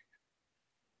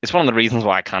 It's one of the reasons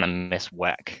why I kind of miss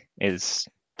WEC is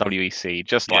WEC.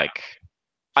 Just Yeah, like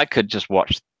I could just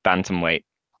watch bantamweight.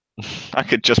 I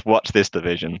could just watch this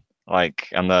division. Like,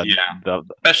 and yeah. the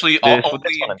Especially this only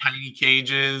in one. tiny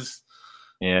cages.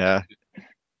 Yeah.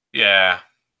 Yeah,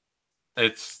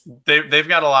 they've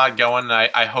got a lot going.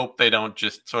 I hope they don't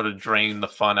just sort of drain the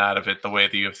fun out of it the way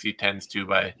the UFC tends to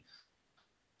by,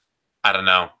 I don't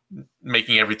know,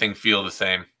 making everything feel the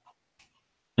same.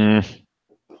 Mm.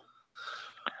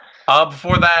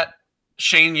 Before that,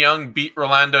 Shane Young beat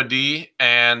Rolando D,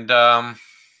 and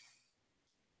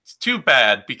it's too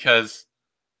bad because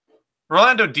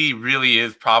Rolando D really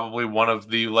is probably one of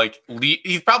the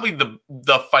he's probably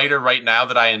the fighter right now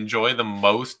that I enjoy the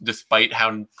most, despite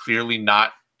how clearly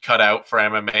not cut out for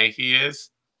MMA he is.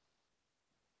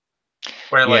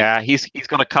 Where Yeah, he's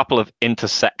got a couple of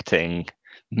intersecting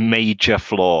major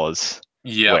flaws,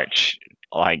 yep, which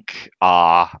like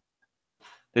are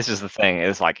this is the thing.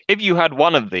 It's like if you had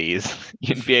one of these,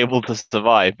 you'd be able to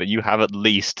survive, but you have at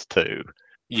least two.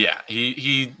 yeah,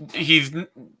 he's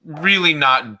really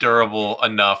not durable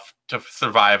enough to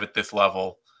survive at this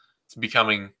level. It's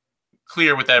becoming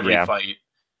clear with every Yeah. fight.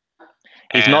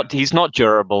 He's And not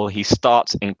durable. He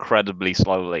starts incredibly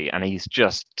slowly, and he's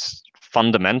just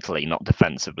fundamentally not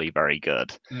defensively very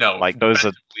good. no, Like those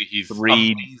are defensively, he's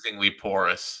three, amazingly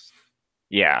porous.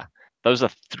 yeah, those are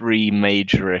three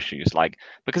major issues. Like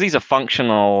because he's a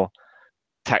functional,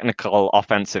 technical,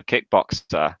 offensive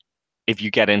kickboxer, if you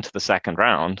get into the second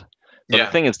round. But the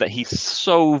Yeah, thing is that he's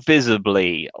so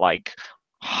visibly like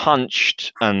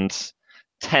hunched and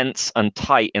tense and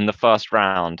tight in the first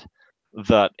round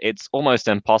that it's almost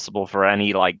impossible for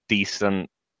any like decent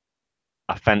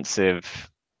offensive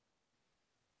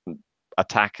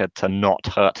attacker to not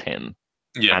hurt him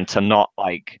yeah, and to not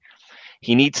like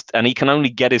he needs and he can only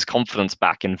get his confidence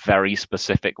back in very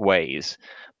specific ways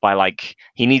by like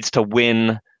he needs to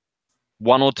win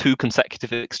one or two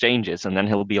consecutive exchanges and then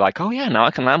he'll be like, oh yeah, now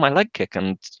I can land my leg kick,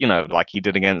 and like he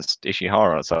did against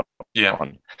Ishihara or so yeah,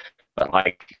 on. But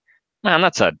like, man,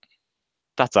 that's a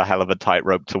hell of a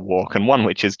tightrope to walk, and one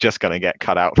which is just going to get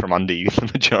cut out from under you the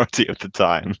majority of the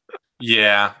time.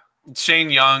 yeah. Shane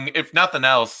Young, if nothing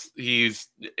else, he's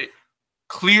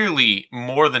clearly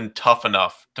more than tough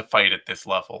enough to fight at this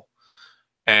level.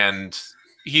 And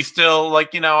he's still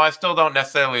I still don't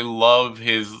necessarily love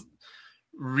his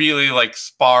really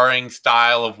sparring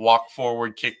style of walk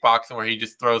forward kickboxing where he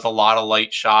just throws a lot of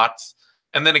light shots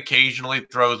and then occasionally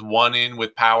throws one in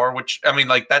with power, which I mean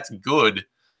that's good.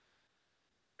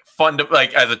 Fun to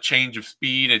as a change of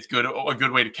speed. It's a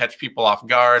good way to catch people off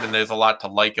guard, and there's a lot to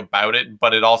like about it.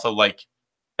 But it also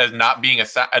as not being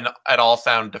an at all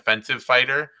sound defensive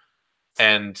fighter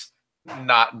and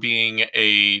not being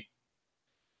a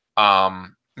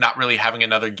not really having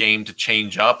another game to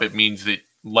change up. It means that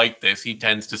he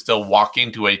tends to still walk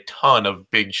into a ton of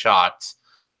big shots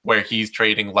where he's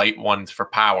trading light ones for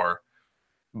power.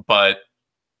 But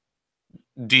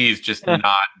D is just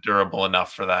not durable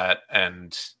enough for that,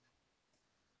 and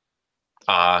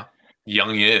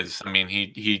Young is. I mean,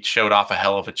 he showed off a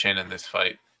hell of a chin in this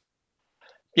fight.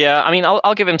 Yeah, I mean,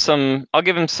 I'll give him some. I'll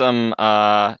give him some.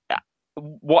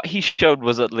 What he showed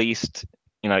was at least,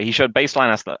 he showed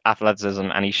baseline athleticism,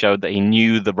 and he showed that he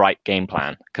knew the right game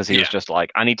plan because he Yeah. was just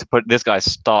like, I need to put this guy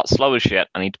start slow as shit.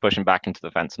 I need to push him back into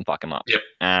the fence and fuck him up. Yep.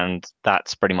 And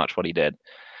that's pretty much what he did.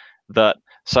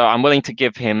 So I'm willing to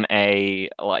give him a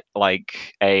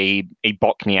a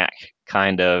Bokniak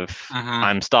kind of. Mm-hmm.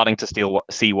 I'm starting to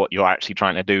see what you're actually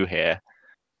trying to do here,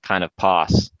 kind of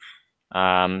pass.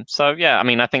 So yeah, I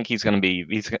mean, I think he's going to be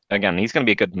going to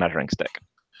be a good measuring stick.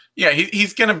 Yeah,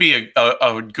 he's going to be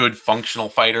a good functional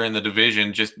fighter in the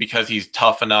division just because he's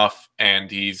tough enough and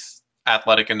he's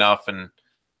athletic enough and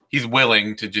he's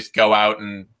willing to just go out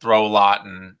and throw a lot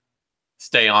and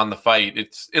stay on the fight.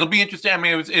 It'll be interesting. I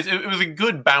mean, it was a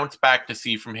good bounce back to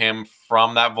see from him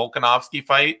from that Volkanovski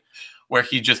fight where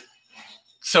he just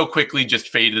so quickly just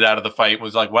faded out of the fight.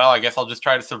 Was like, well, I guess I'll just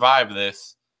try to survive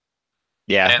this.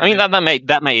 Yeah, And I mean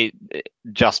that may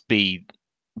just be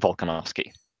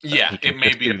Volkanovski. yeah, He it can may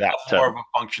just be do that more of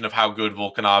a function of how good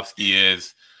Volkanovski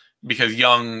is, because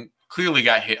Young clearly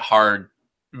got hit hard,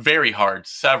 very hard,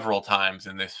 several times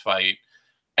in this fight,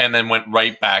 and then went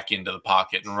right back into the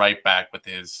pocket and right back with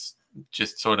his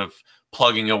just sort of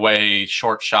plugging away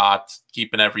short shots,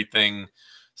 keeping everything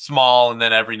small, and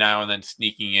then every now and then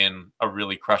sneaking in a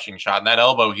really crushing shot. And that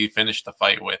elbow he finished the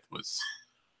fight with was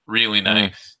really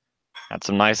nice. Had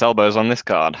some nice elbows on this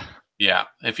card. Yeah,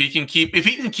 if he can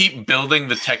keep building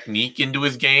the technique into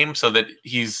his game so that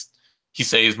he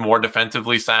stays more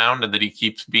defensively sound and that he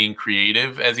keeps being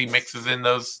creative as he mixes in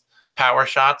those power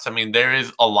shots. I mean, there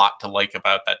is a lot to like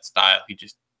about that style. He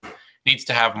just needs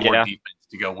to have more defense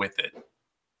to go with it.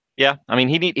 Yeah, I mean,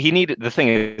 he needed. The thing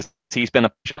is, he's been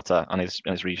a shotter on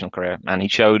his regional career, and he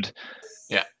showed.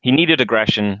 Yeah, he needed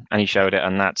aggression, and he showed it,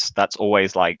 and that's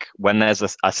always like when there's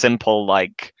a simple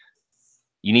like.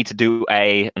 You need to do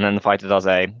A, and then the fighter does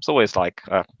A. It's always like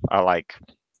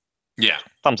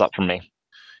thumbs up from me.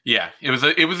 Yeah, it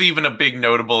was even a big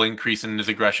notable increase in his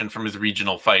aggression from his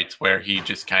regional fights, where he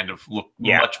just kind of looked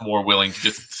much more willing to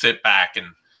just sit back and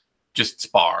just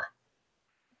spar.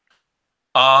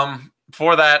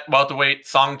 For that welterweight,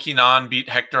 Song Kenan beat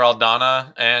Hector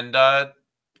Aldana, and to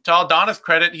Aldana's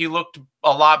credit, he looked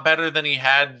a lot better than he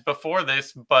had before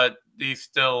this, but he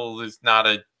still is not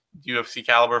a UFC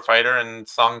caliber fighter, and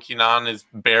Song Kenan is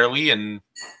barely, and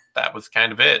that was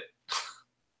kind of it.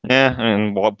 Yeah,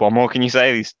 and what more can you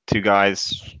say? These two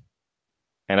guys,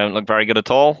 they don't look very good at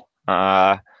all.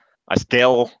 I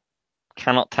still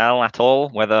cannot tell at all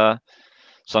whether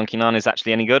Song Kenan is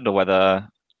actually any good or whether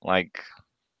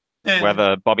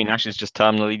Bobby Nash is just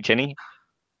terminally chinny.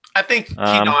 I think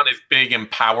Kenan is big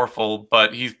and powerful,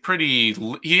 but he's pretty.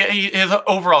 His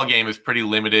overall game is pretty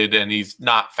limited, and he's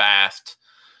not fast.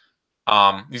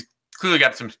 He's clearly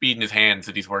got some speed in his hands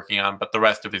that he's working on, but the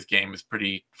rest of his game is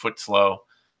pretty foot slow.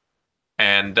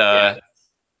 And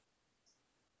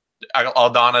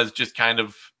Aldana is just kind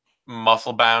of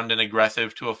muscle bound and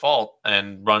aggressive to a fault,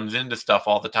 and runs into stuff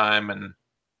all the time. And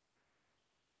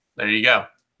there you go.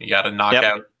 You got a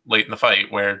knockout late in the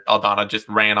fight where Aldana just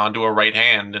ran onto a right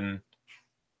hand and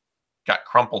got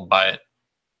crumpled by it.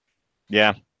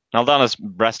 Yeah, Aldana's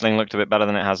wrestling looked a bit better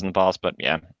than it has in the past, but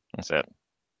yeah, that's it.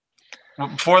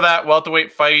 Before that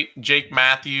welterweight fight, Jake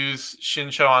Matthews,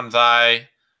 Shinsho Anzai,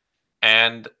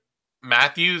 and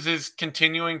Matthews is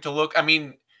continuing to look. I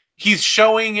mean, he's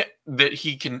showing that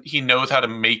he knows how to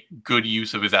make good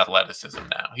use of his athleticism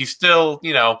now. He's still,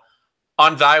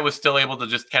 Anzai was still able to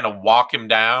just kind of walk him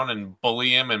down and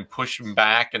bully him and push him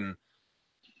back and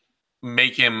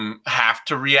make him have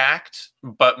to react.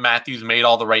 But Matthews made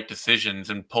all the right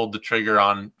decisions and pulled the trigger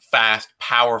on fast,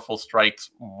 powerful strikes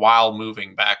while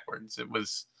moving backwards. It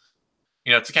was,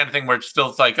 it's the kind of thing where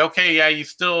it's like, okay, yeah, you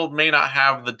still may not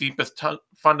have the deepest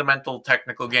fundamental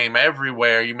technical game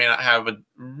everywhere. You may not have a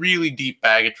really deep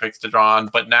bag of tricks to draw on,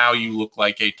 but now you look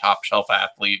like a top shelf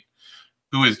athlete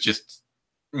who is just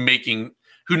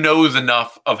who knows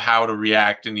enough of how to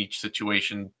react in each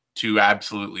situation to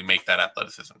absolutely make that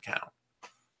athleticism count.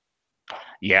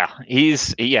 Yeah,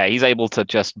 he's able to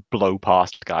just blow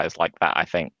past guys like that, I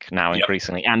think, now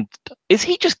increasingly. And is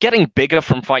he just getting bigger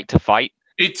from fight to fight?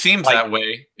 It seems that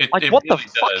way. It what really the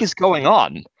fuck is going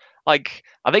on? Like,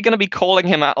 are they going to be calling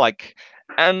him out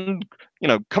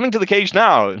coming to the cage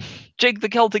now, Jake the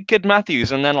Celtic Kid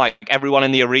Matthews, and then everyone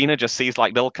in the arena just sees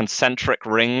little concentric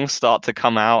rings start to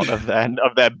come out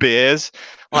of their beers.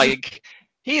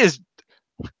 He is.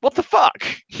 What the fuck?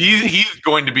 He's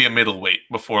going to be a middleweight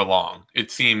before long.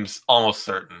 It seems almost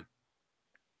certain.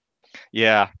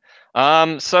 Yeah.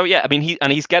 So yeah, I mean,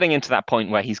 he's getting into that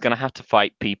point where he's going to have to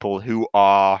fight people who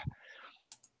are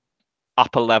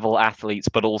upper level athletes,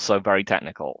 but also very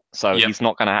technical. So he's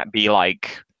not going to be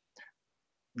like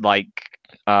Li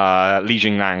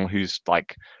Jingliang, who's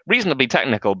reasonably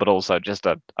technical, but also just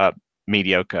a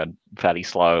mediocre, fairly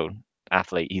slow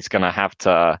athlete. He's going to have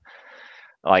to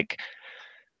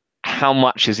how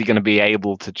much is he going to be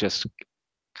able to just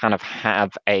kind of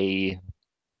have a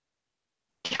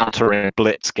countering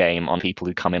blitz game on people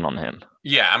who come in on him?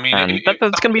 Yeah, I mean,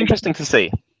 that's going to be interesting to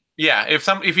see. Yeah, if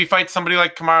he fights somebody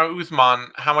like Kamaru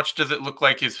Usman, how much does it look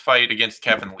like his fight against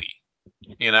Kevin Lee?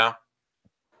 I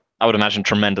would imagine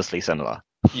tremendously similar.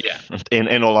 Yeah.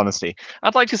 In all honesty,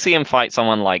 I'd like to see him fight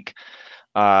someone like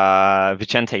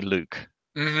Vicente Luque,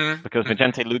 because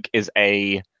Vicente Luque is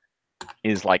a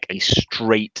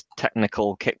straight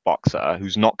technical kickboxer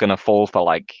who's not going to fall for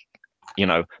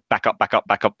back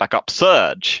up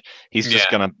surge. He's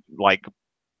just going to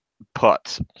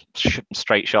put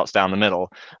straight shots down the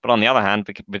middle. But on the other hand,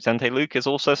 Vicente Luque is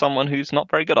also someone who's not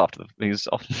very good after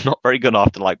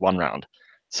one round.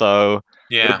 So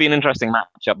it would be an interesting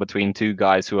matchup between two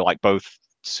guys who are both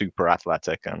super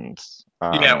athletic and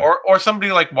Yeah, Um, or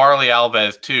somebody like Warley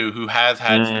Alves too, who has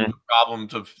had some mm,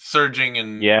 problems of surging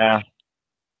and yeah.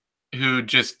 who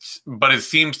just, but it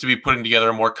seems to be putting together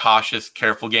a more cautious,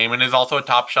 careful game, and is also a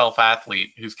top shelf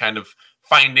athlete who's kind of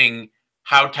finding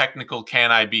how technical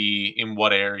can I be in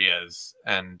what areas.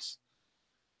 And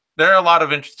there are a lot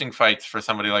of interesting fights for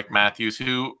somebody like Matthews,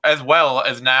 who, as well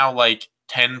as now, like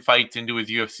 10 fights into his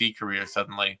UFC career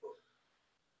suddenly,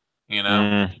 you know?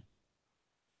 Mm,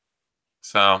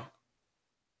 So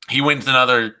he wins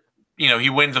another, he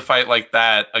wins a fight like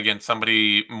that against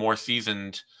somebody more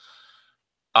seasoned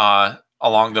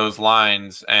along those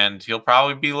lines, and he'll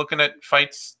probably be looking at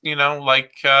fights,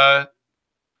 like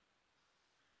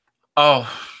oh,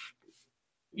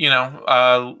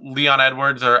 Leon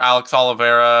Edwards or Alex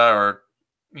Oliveira, or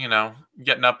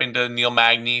getting up into Neil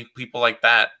Magny, people like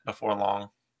that before long.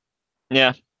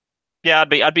 yeah. Yeah,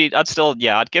 I'd still,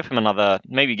 yeah, I'd give him another,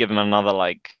 maybe give him another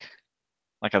like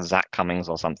a Zach Cummings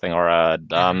or something, or a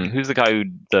Mm-hmm. who's the guy who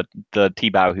the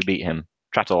T-Bow who beat him,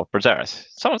 Trator Braceras,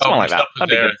 Oh, someone like Michel that. That'd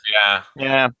be good. Cazares, yeah,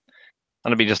 Yeah,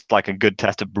 that'd be just like a good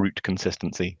test of brute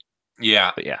consistency.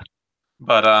 yeah. But yeah,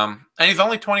 But and he's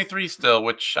only 23 still,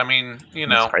 which, I mean,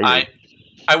 it's crazy.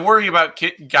 I worry about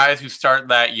guys who start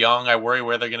that young. I worry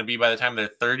where they're going to be by the time they're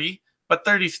 30. But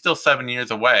 30 is still 7 years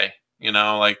away.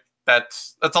 Like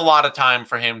that's a lot of time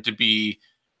for him to be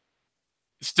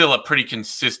still a pretty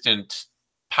consistent,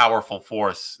 powerful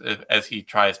force as he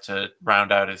tries to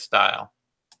round out his style.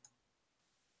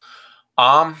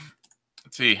 Um,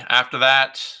 let's see. After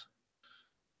that,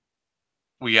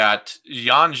 we got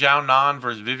Yan Xiaonan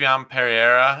versus Vivian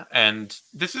Pereira, and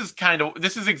this is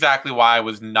exactly why I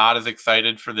was not as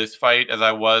excited for this fight as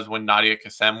I was when Nadia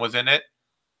Kassem was in it,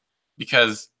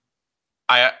 because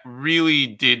I really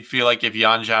did feel like if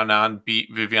Yan Xiaonan beat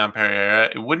Vivian Pereira,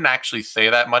 it wouldn't actually say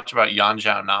that much about Yan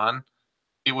Xiaonan.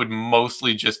 It would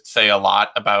mostly just say a lot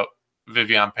about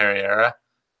Vivian Pereira,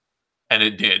 and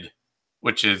it did,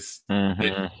 which is that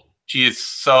Hmm. she is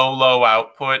so low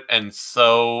output and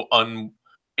so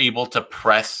unable to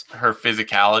press her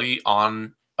physicality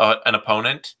on an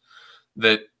opponent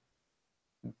that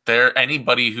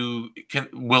anybody who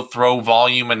will throw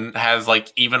volume and has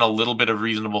like even a little bit of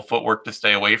reasonable footwork to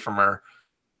stay away from her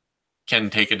can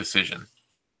take a decision.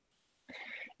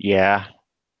 Yeah,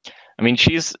 I mean,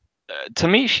 she's to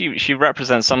me, she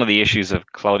represents some of the issues of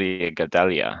Claudia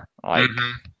Gadelha, like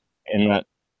Mm-hmm. in that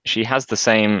she has the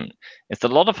same. It's a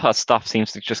lot of her stuff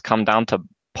seems to just come down to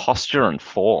posture and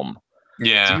form. So if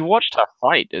Yeah, you watched her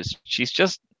fight, is she's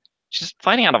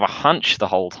fighting out of a hunch the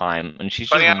whole time, and she's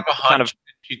just fighting out of a kind of hunch,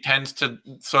 she tends to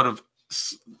sort of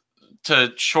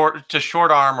to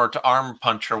short arm or to arm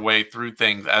punch her way through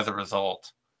things as a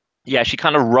result. yeah, she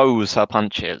kind of rows her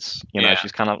punches. Yeah,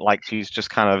 She's kind of like she's just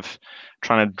kind of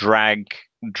trying to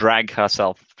drag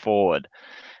herself forward,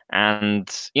 and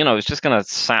it's just gonna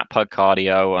sap her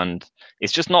cardio, and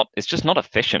it's just not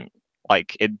efficient.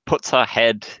 Like it puts her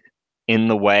head in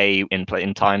the way in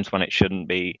times when it shouldn't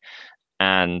be,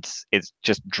 and it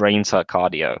just drains her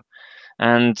cardio.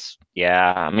 And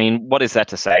yeah, I mean, what is there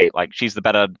to say? Like she's the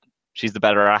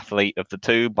better athlete of the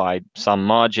two by some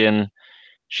margin.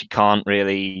 She can't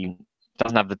really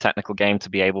doesn't have the technical game to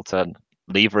be able to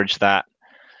leverage that.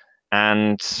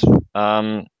 And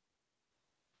um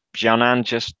Jianan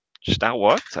just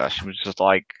outworked her. She was just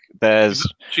like she's a,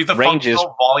 there's she's a ranges.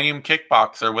 functional volume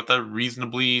kickboxer with a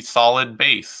reasonably solid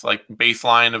base, like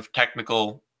baseline of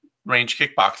technical range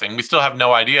kickboxing. We still have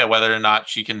no idea whether or not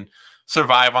she can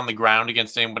survive on the ground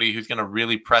against anybody who's going to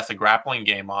really press a grappling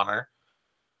game on her.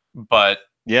 But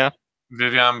Yeah,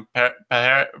 Vivian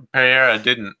Pereira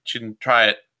didn't. She didn't try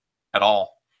it at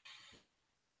all.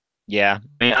 yeah.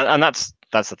 I mean, and that's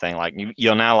the thing. Like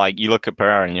you're now like you look at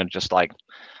Pereira and you're just like,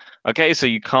 okay, so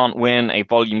you can't win a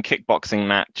volume kickboxing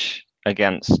match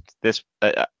against this,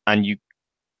 and you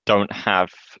don't have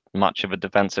much of a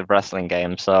defensive wrestling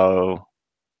game. So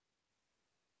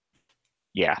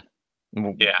yeah,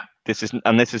 Yeah, this is not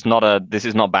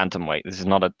bantamweight. This is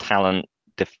not a talent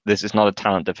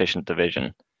deficient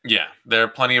division. yeah. There are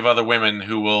plenty of other women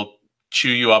who will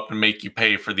chew you up and make you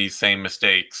pay for these same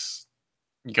mistakes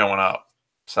going up.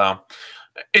 So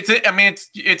I mean,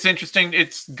 it's interesting.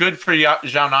 It's good for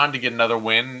Zhao to get another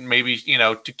win. Maybe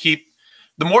to keep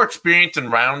the more experience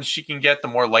and rounds she can get, the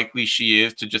more likely she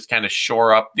is to just kind of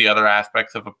shore up the other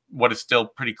aspects of what is still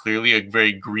pretty clearly a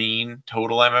very green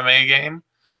total MMA game.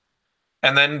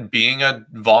 And then being a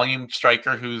volume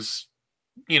striker who's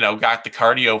got the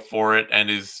cardio for it and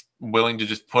is willing to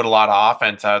just put a lot of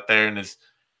offense out there, and is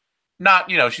not,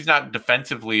 she's not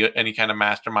defensively any kind of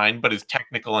mastermind, but is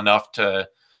technical enough to,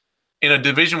 in a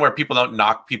division where people don't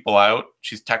knock people out,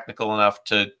 she's technical enough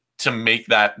to to make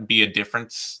that be a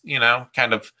difference,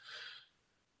 kind of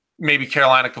maybe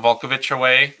Carolina Kowalkiewicz her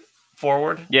way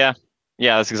forward. Yeah.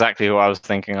 Yeah, that's exactly who I was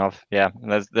thinking of. Yeah,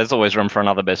 there's always room for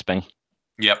another Bisping.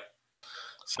 Yep.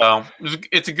 So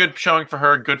it's a good showing for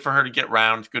her. Good for her to get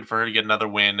rounds. Good for her to get another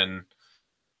win, and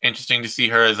interesting to see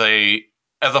her as a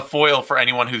foil for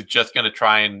anyone who's just going to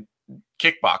try and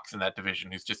kickbox in that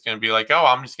division. Who's just going to be like, oh,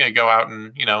 I'm just going to go out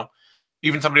and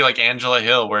even somebody like Angela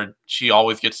Hill, where she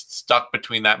always gets stuck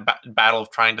between that battle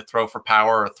of trying to throw for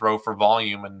power or throw for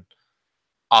volume, and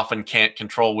often can't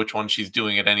control which one she's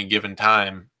doing at any given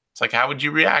time. It's like, how would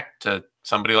you react to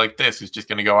somebody like this who's just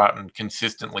going to go out and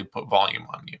consistently put volume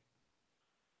on you?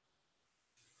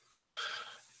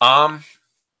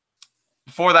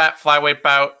 Before that flyweight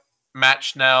bout, Matt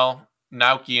Schnell,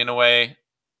 Naoki Inoue,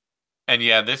 and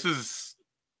yeah, this is,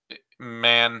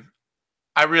 man,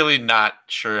 I'm really not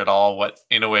sure at all what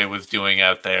Inoue was doing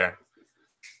out there.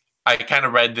 I kind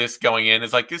of read this going in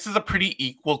as like, this is a pretty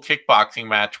equal kickboxing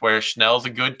match where Schnell's a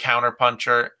good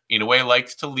counterpuncher. Inoue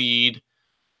likes to lead.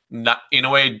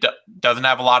 Inoue doesn't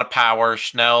have a lot of power.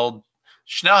 Schnell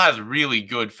has really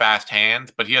good fast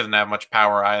hands, but he doesn't have much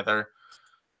power either.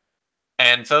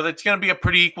 And so it's going to be a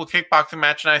pretty equal kickboxing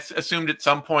match. And I assumed at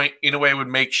some point Inoue would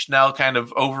make Schnell kind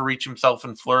of overreach himself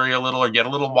and flurry a little or get a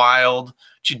little wild.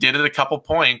 She did it a couple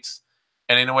points.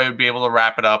 And Inoue would be able to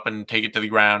wrap it up and take it to the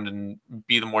ground and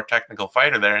be the more technical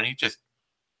fighter there. And he just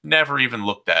never even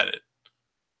looked at it.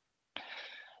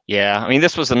 Yeah, I mean,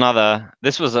 this was another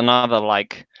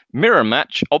like mirror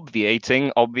match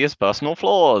obviating obvious personal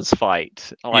flaws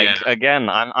fight. Like, again,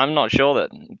 I'm not sure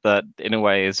that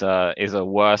Inoue is a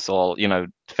worse or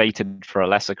fated for a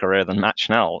lesser career than Matt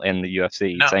Schnell in the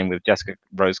UFC. No. Same with Jessica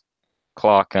Rose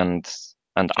Clark and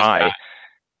I.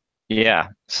 Yeah,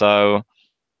 so.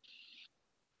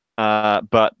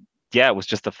 But yeah, it was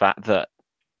just the fact that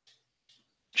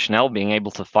Schnell being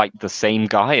able to fight the same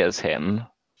guy as him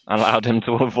allowed him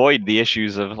to avoid the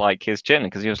issues of like his chin,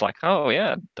 because he was like, oh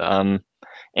yeah,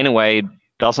 Inoue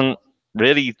doesn't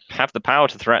really have the power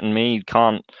to threaten me,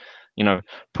 can't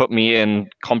put me in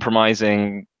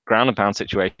compromising ground and pound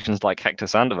situations like Hector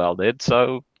Sandoval did.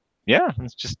 So yeah,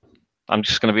 I'm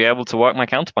just going to be able to work my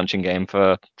counterpunching game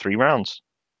for 3 rounds.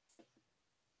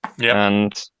 Yeah,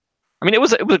 and I mean, it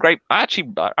was a great. I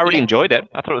really enjoyed it.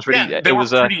 I thought it was really. They were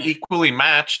pretty equally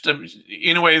matched.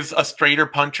 Inoue's a straighter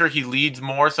puncher. He leads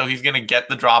more, so he's going to get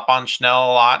the drop on Schnell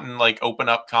a lot and like open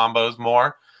up combos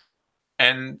more.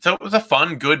 And so it was a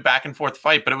fun, good back and forth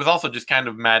fight. But it was also just kind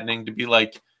of maddening to be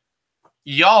like,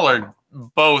 y'all are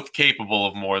both capable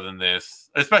of more than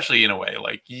this, especially Inoue.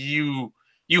 Like you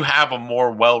have a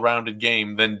more well-rounded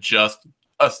game than just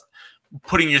us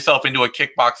putting yourself into a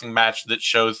kickboxing match that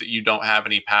shows that you don't have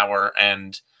any power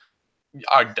and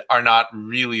are not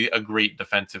really a great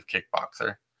defensive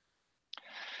kickboxer.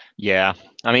 Yeah,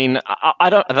 I mean, I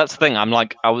don't. That's the thing. I'm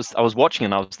like, I was watching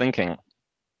and I was thinking,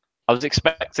 I was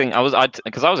expecting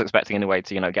Inoue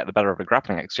to get the better of a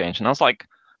grappling exchange, and I was like,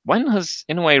 when has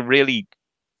Inoue really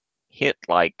hit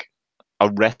like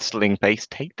a wrestling-based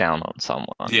takedown on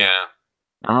someone? Yeah,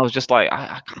 and I was just like,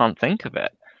 I can't think of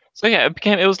it. So yeah,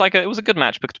 it was a good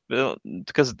match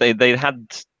because they had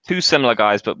 2 similar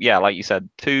guys, but yeah, like you said,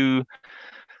 the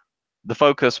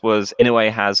focus was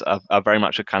Inoue has a very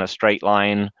much a kind of straight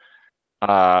line,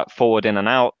 forward in and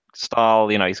out style.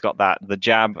 He's got the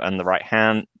jab and the right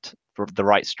hand for the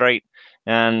right straight,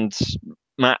 and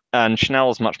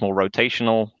Schnell's much more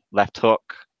rotational, left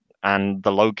hook and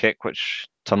the low kick, which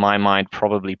to my mind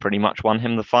probably pretty much won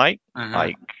him the fight. Mm-hmm.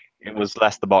 Like, it was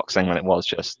less the boxing than it was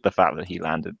just the fact that he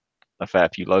landed a fair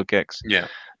few low kicks. Yeah,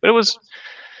 but it was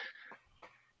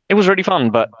really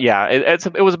fun. But yeah,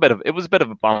 it was a bit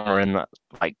of a bummer in that,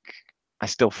 like, I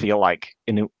still feel like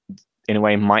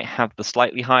Inoue might have the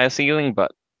slightly higher ceiling,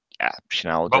 but yeah,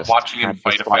 Schnell but just watching him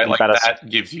fight a fight like better. that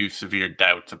gives you severe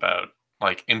doubts about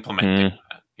like implementing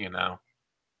that,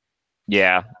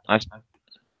 Yeah.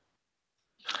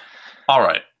 All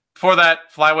right. Before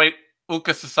that, flyweight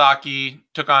Uka Sasaki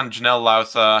took on Janelle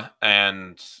Lausa,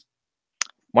 and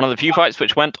one of the few fights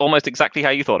which went almost exactly how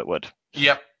you thought it would.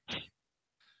 Yep.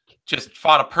 Just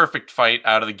fought a perfect fight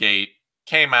out of the gate.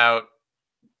 Came out,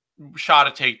 shot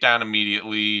a takedown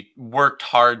immediately, worked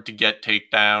hard to get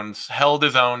takedowns, held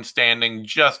his own standing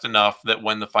just enough that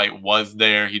when the fight was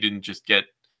there, he didn't just get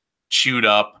chewed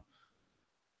up.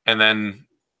 And then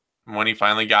when he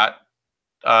finally got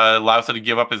Lausa to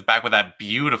give up his back with that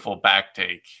beautiful back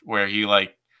take where he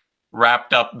like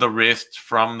wrapped up the wrist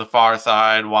from the far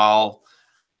side from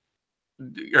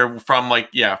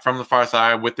the far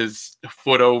side with his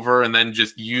foot over, and then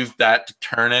just used that to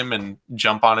turn him and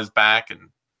jump on his back, and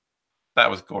that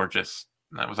was gorgeous.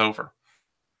 And that was over.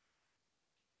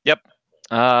 Yep.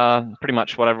 Pretty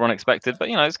much what everyone expected, but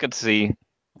it's good to see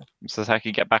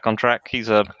Sasaki get back on track. He's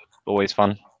always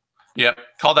fun. Yep.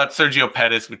 Called out Sergio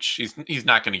Pettis, which he's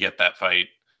not going to get that fight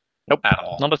Nope, at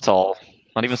all. not at all.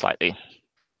 Not even slightly.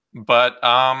 But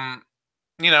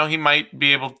he might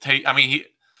be able to take. I mean,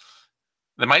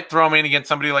 they might throw him in against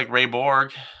somebody like Ray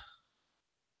Borg.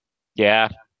 Yeah,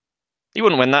 he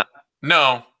wouldn't win that.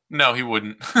 No, he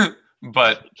wouldn't.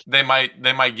 But they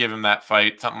might give him that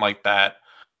fight, something like that,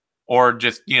 or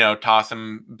just toss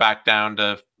him back down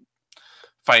to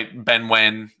fight Ben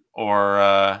Wen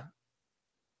or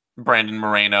Brandon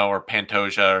Moreno or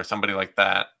Pantoja or somebody like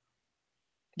that.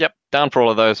 Yep, down for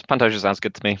all of those. Pantoja sounds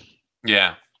good to me.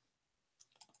 Yeah.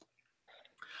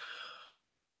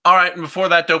 All right, and before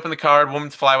that, to open the card,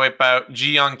 women's flyweight bout,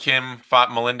 Ji Yeon Kim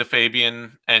fought Melinda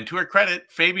Fabian, and to her credit,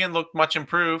 Fabian looked much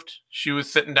improved. She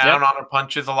was sitting down on her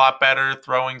punches a lot better,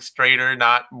 throwing straighter,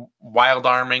 not wild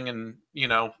arming and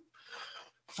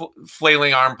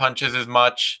flailing arm punches as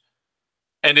much.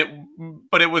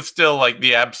 But it was still like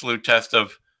the absolute test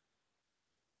of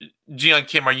Ji Yeon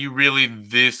Kim. Are you really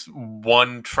this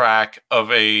one track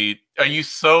of a? Are you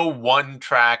so one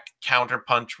track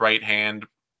counterpunch right hand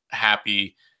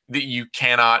happy that you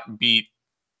cannot beat?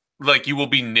 Like you will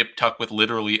be nip tuck with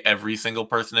literally every single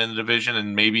person in the division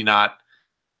and maybe not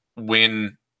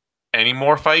win any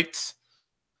more fights.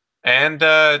 And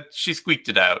she squeaked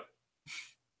it out.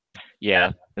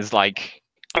 Yeah, it's like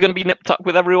you're gonna be nip tuck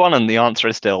with everyone, and the answer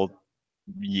is still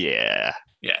yeah.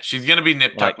 Yeah, she's gonna be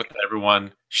nip tuck with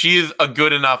everyone. She is a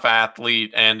good enough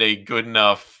athlete and a good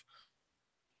enough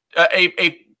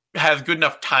has good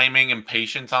enough timing and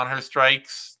patience on her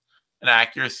strikes and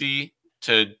accuracy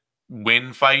to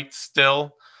win fights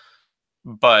still.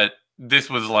 But this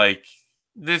is a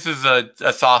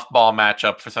softball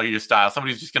matchup for some of your style.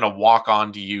 Somebody's just gonna walk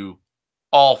onto you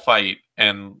all fight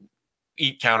and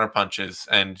eat counter punches,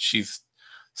 and she's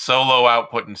so low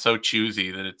output and so choosy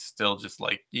that it's still just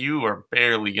like you are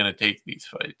barely gonna take these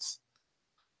fights.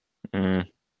 Mm.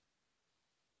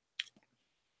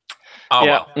 Oh,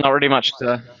 yeah, well. not really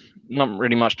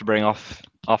much to bring off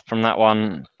from that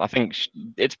one. I think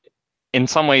it's in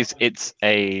some ways it's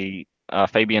a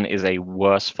Fabian is a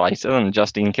worse fighter than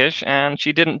Justine Kish, and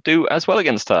she didn't do as well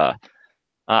against her.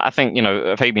 I think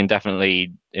Fabian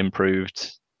definitely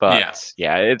improved, but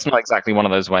yeah, it's not exactly one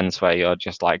of those wins where you're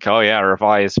just like, oh yeah,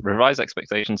 revise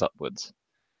expectations upwards.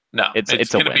 No, it's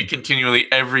going to be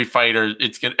continually every fight's going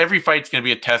to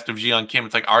be a test of Ji Yeon Kim.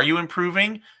 It's like, are you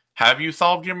improving? Have you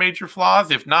solved your major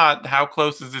flaws? If not, how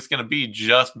close is this going to be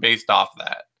just based off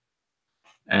that?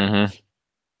 And,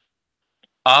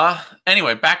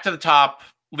 anyway, back to the top.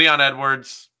 Leon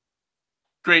Edwards,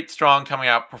 great, strong coming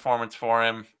out performance for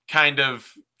him. Kind of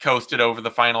coasted over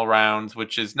the final rounds,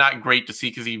 which is not great to see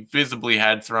because he visibly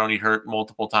had Cerrone hurt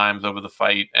multiple times over the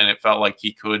fight, and it felt like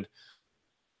he could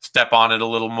step on it a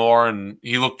little more, and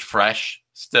he looked fresh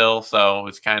still, so it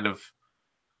was kind of.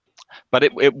 But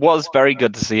it was very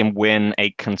good to see him win a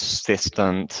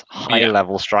consistent,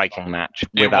 high-level striking match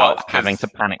without having to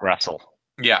panic wrestle.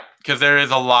 Yeah, because there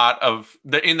is a lot of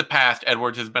in the past,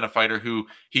 Edwards has been a fighter who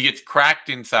he gets cracked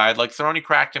inside. Like Cerrone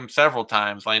cracked him several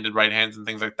times, landed right hands and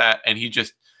things like that, and he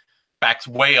just backs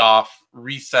way off,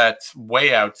 resets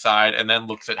way outside, and then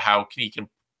looks at how he can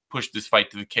push this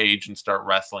fight to the cage and start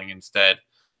wrestling instead.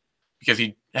 Because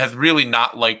he has really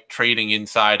not liked trading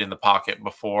inside in the pocket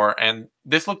before, and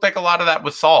this looked like a lot of that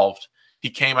was solved.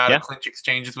 He came out of clinch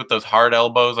exchanges with those hard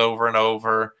elbows over and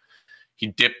over. He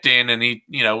dipped in and he,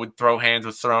 would throw hands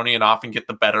with Cerrone and often get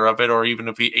the better of it. Or even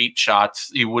if he ate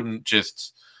shots, he wouldn't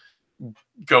just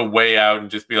go way out and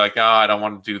just be like, oh, I don't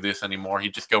want to do this anymore.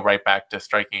 He'd just go right back to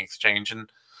striking exchange. And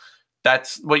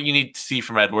that's what you need to see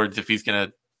from Edwards if he's going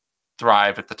to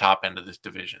thrive at the top end of this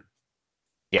division.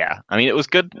 Yeah, I mean, it was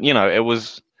good. It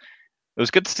was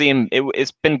good to see him.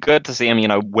 It's been good to see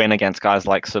him, win against guys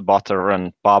like Sabota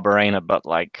and Barberena. But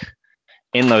like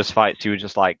in those fights, you were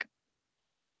just like,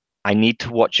 I need to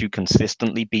watch you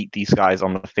consistently beat these guys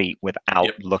on the feet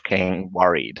without looking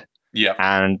worried. Yeah.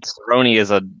 And Cerrone is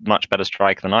a much better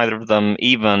striker than either of them,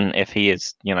 even if he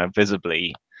is,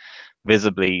 visibly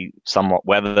somewhat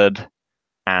weathered.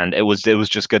 And it was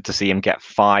just good to see him get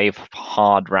 5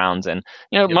 hard rounds in.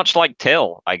 Much like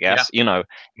Till, I guess. It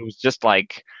was just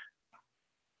like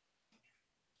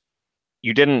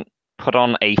you didn't put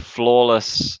on a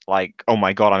flawless, like, oh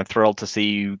my God, I'm thrilled to see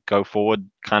you go forward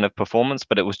kind of performance,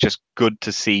 but it was just good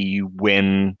to see you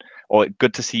win, or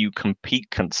good to see you compete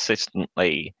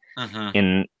consistently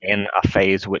in a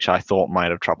phase which I thought might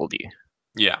have troubled you.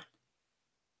 Yeah,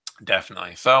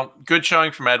 definitely. So good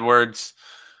showing from Edwards.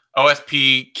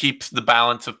 OSP keeps the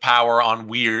balance of power on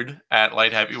weird at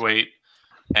light heavyweight.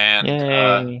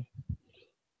 And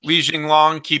Li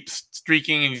Jinglong keeps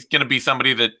streaking, and he's going to be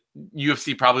somebody that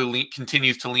UFC probably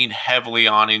continues to lean heavily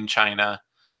on in China.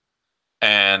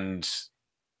 And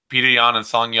Peter Yan and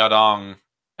Song Yadong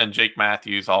and Jake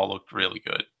Matthews all looked really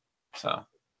good. So,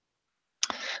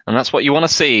 and that's what you want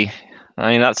to see.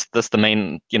 I mean, that's the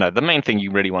main, the main thing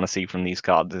you really want to see from these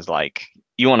cards is like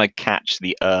you want to catch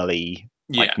the early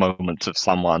moments of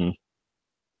someone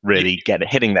really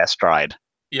hitting their stride.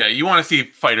 Yeah, you want to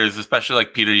see fighters, especially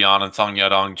like Peter Yan and Song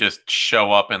Yadong, just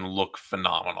show up and look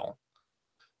phenomenal.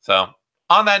 So,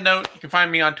 on that note, you can find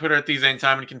me on Twitter at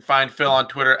TheZaneTime, and you can find Phil on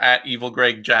Twitter at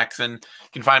EvilGregJackson. You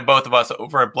can find both of us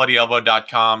over at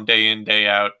BloodyElbow.com day in, day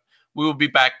out. We will be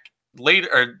back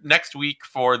next week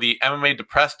for the MMA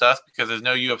Depressed Us because there's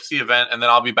no UFC event, and then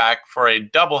I'll be back for a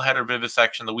doubleheader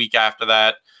Vivisection the week after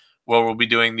that, where we'll be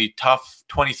doing the Tough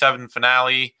 27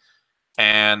 finale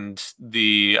and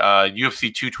the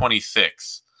UFC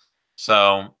 226.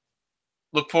 So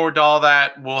look forward to all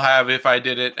that. We'll have If I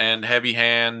Did It and Heavy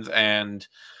Hands and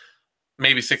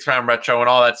maybe 6-round retro and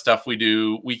all that stuff we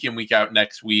do week in, week out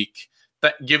next week.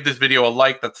 Give this video a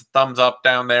like. That's a thumbs up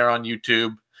down there on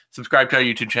YouTube. Subscribe to our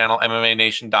YouTube channel,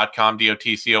 MMANation.com,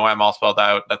 DOTCOM, all spelled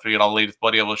out. That's where you get all the latest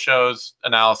Bloody Elbow shows,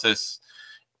 analysis,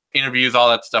 interviews, all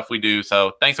that stuff we do.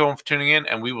 So thanks everyone for tuning in,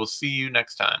 and we will see you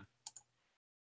next time.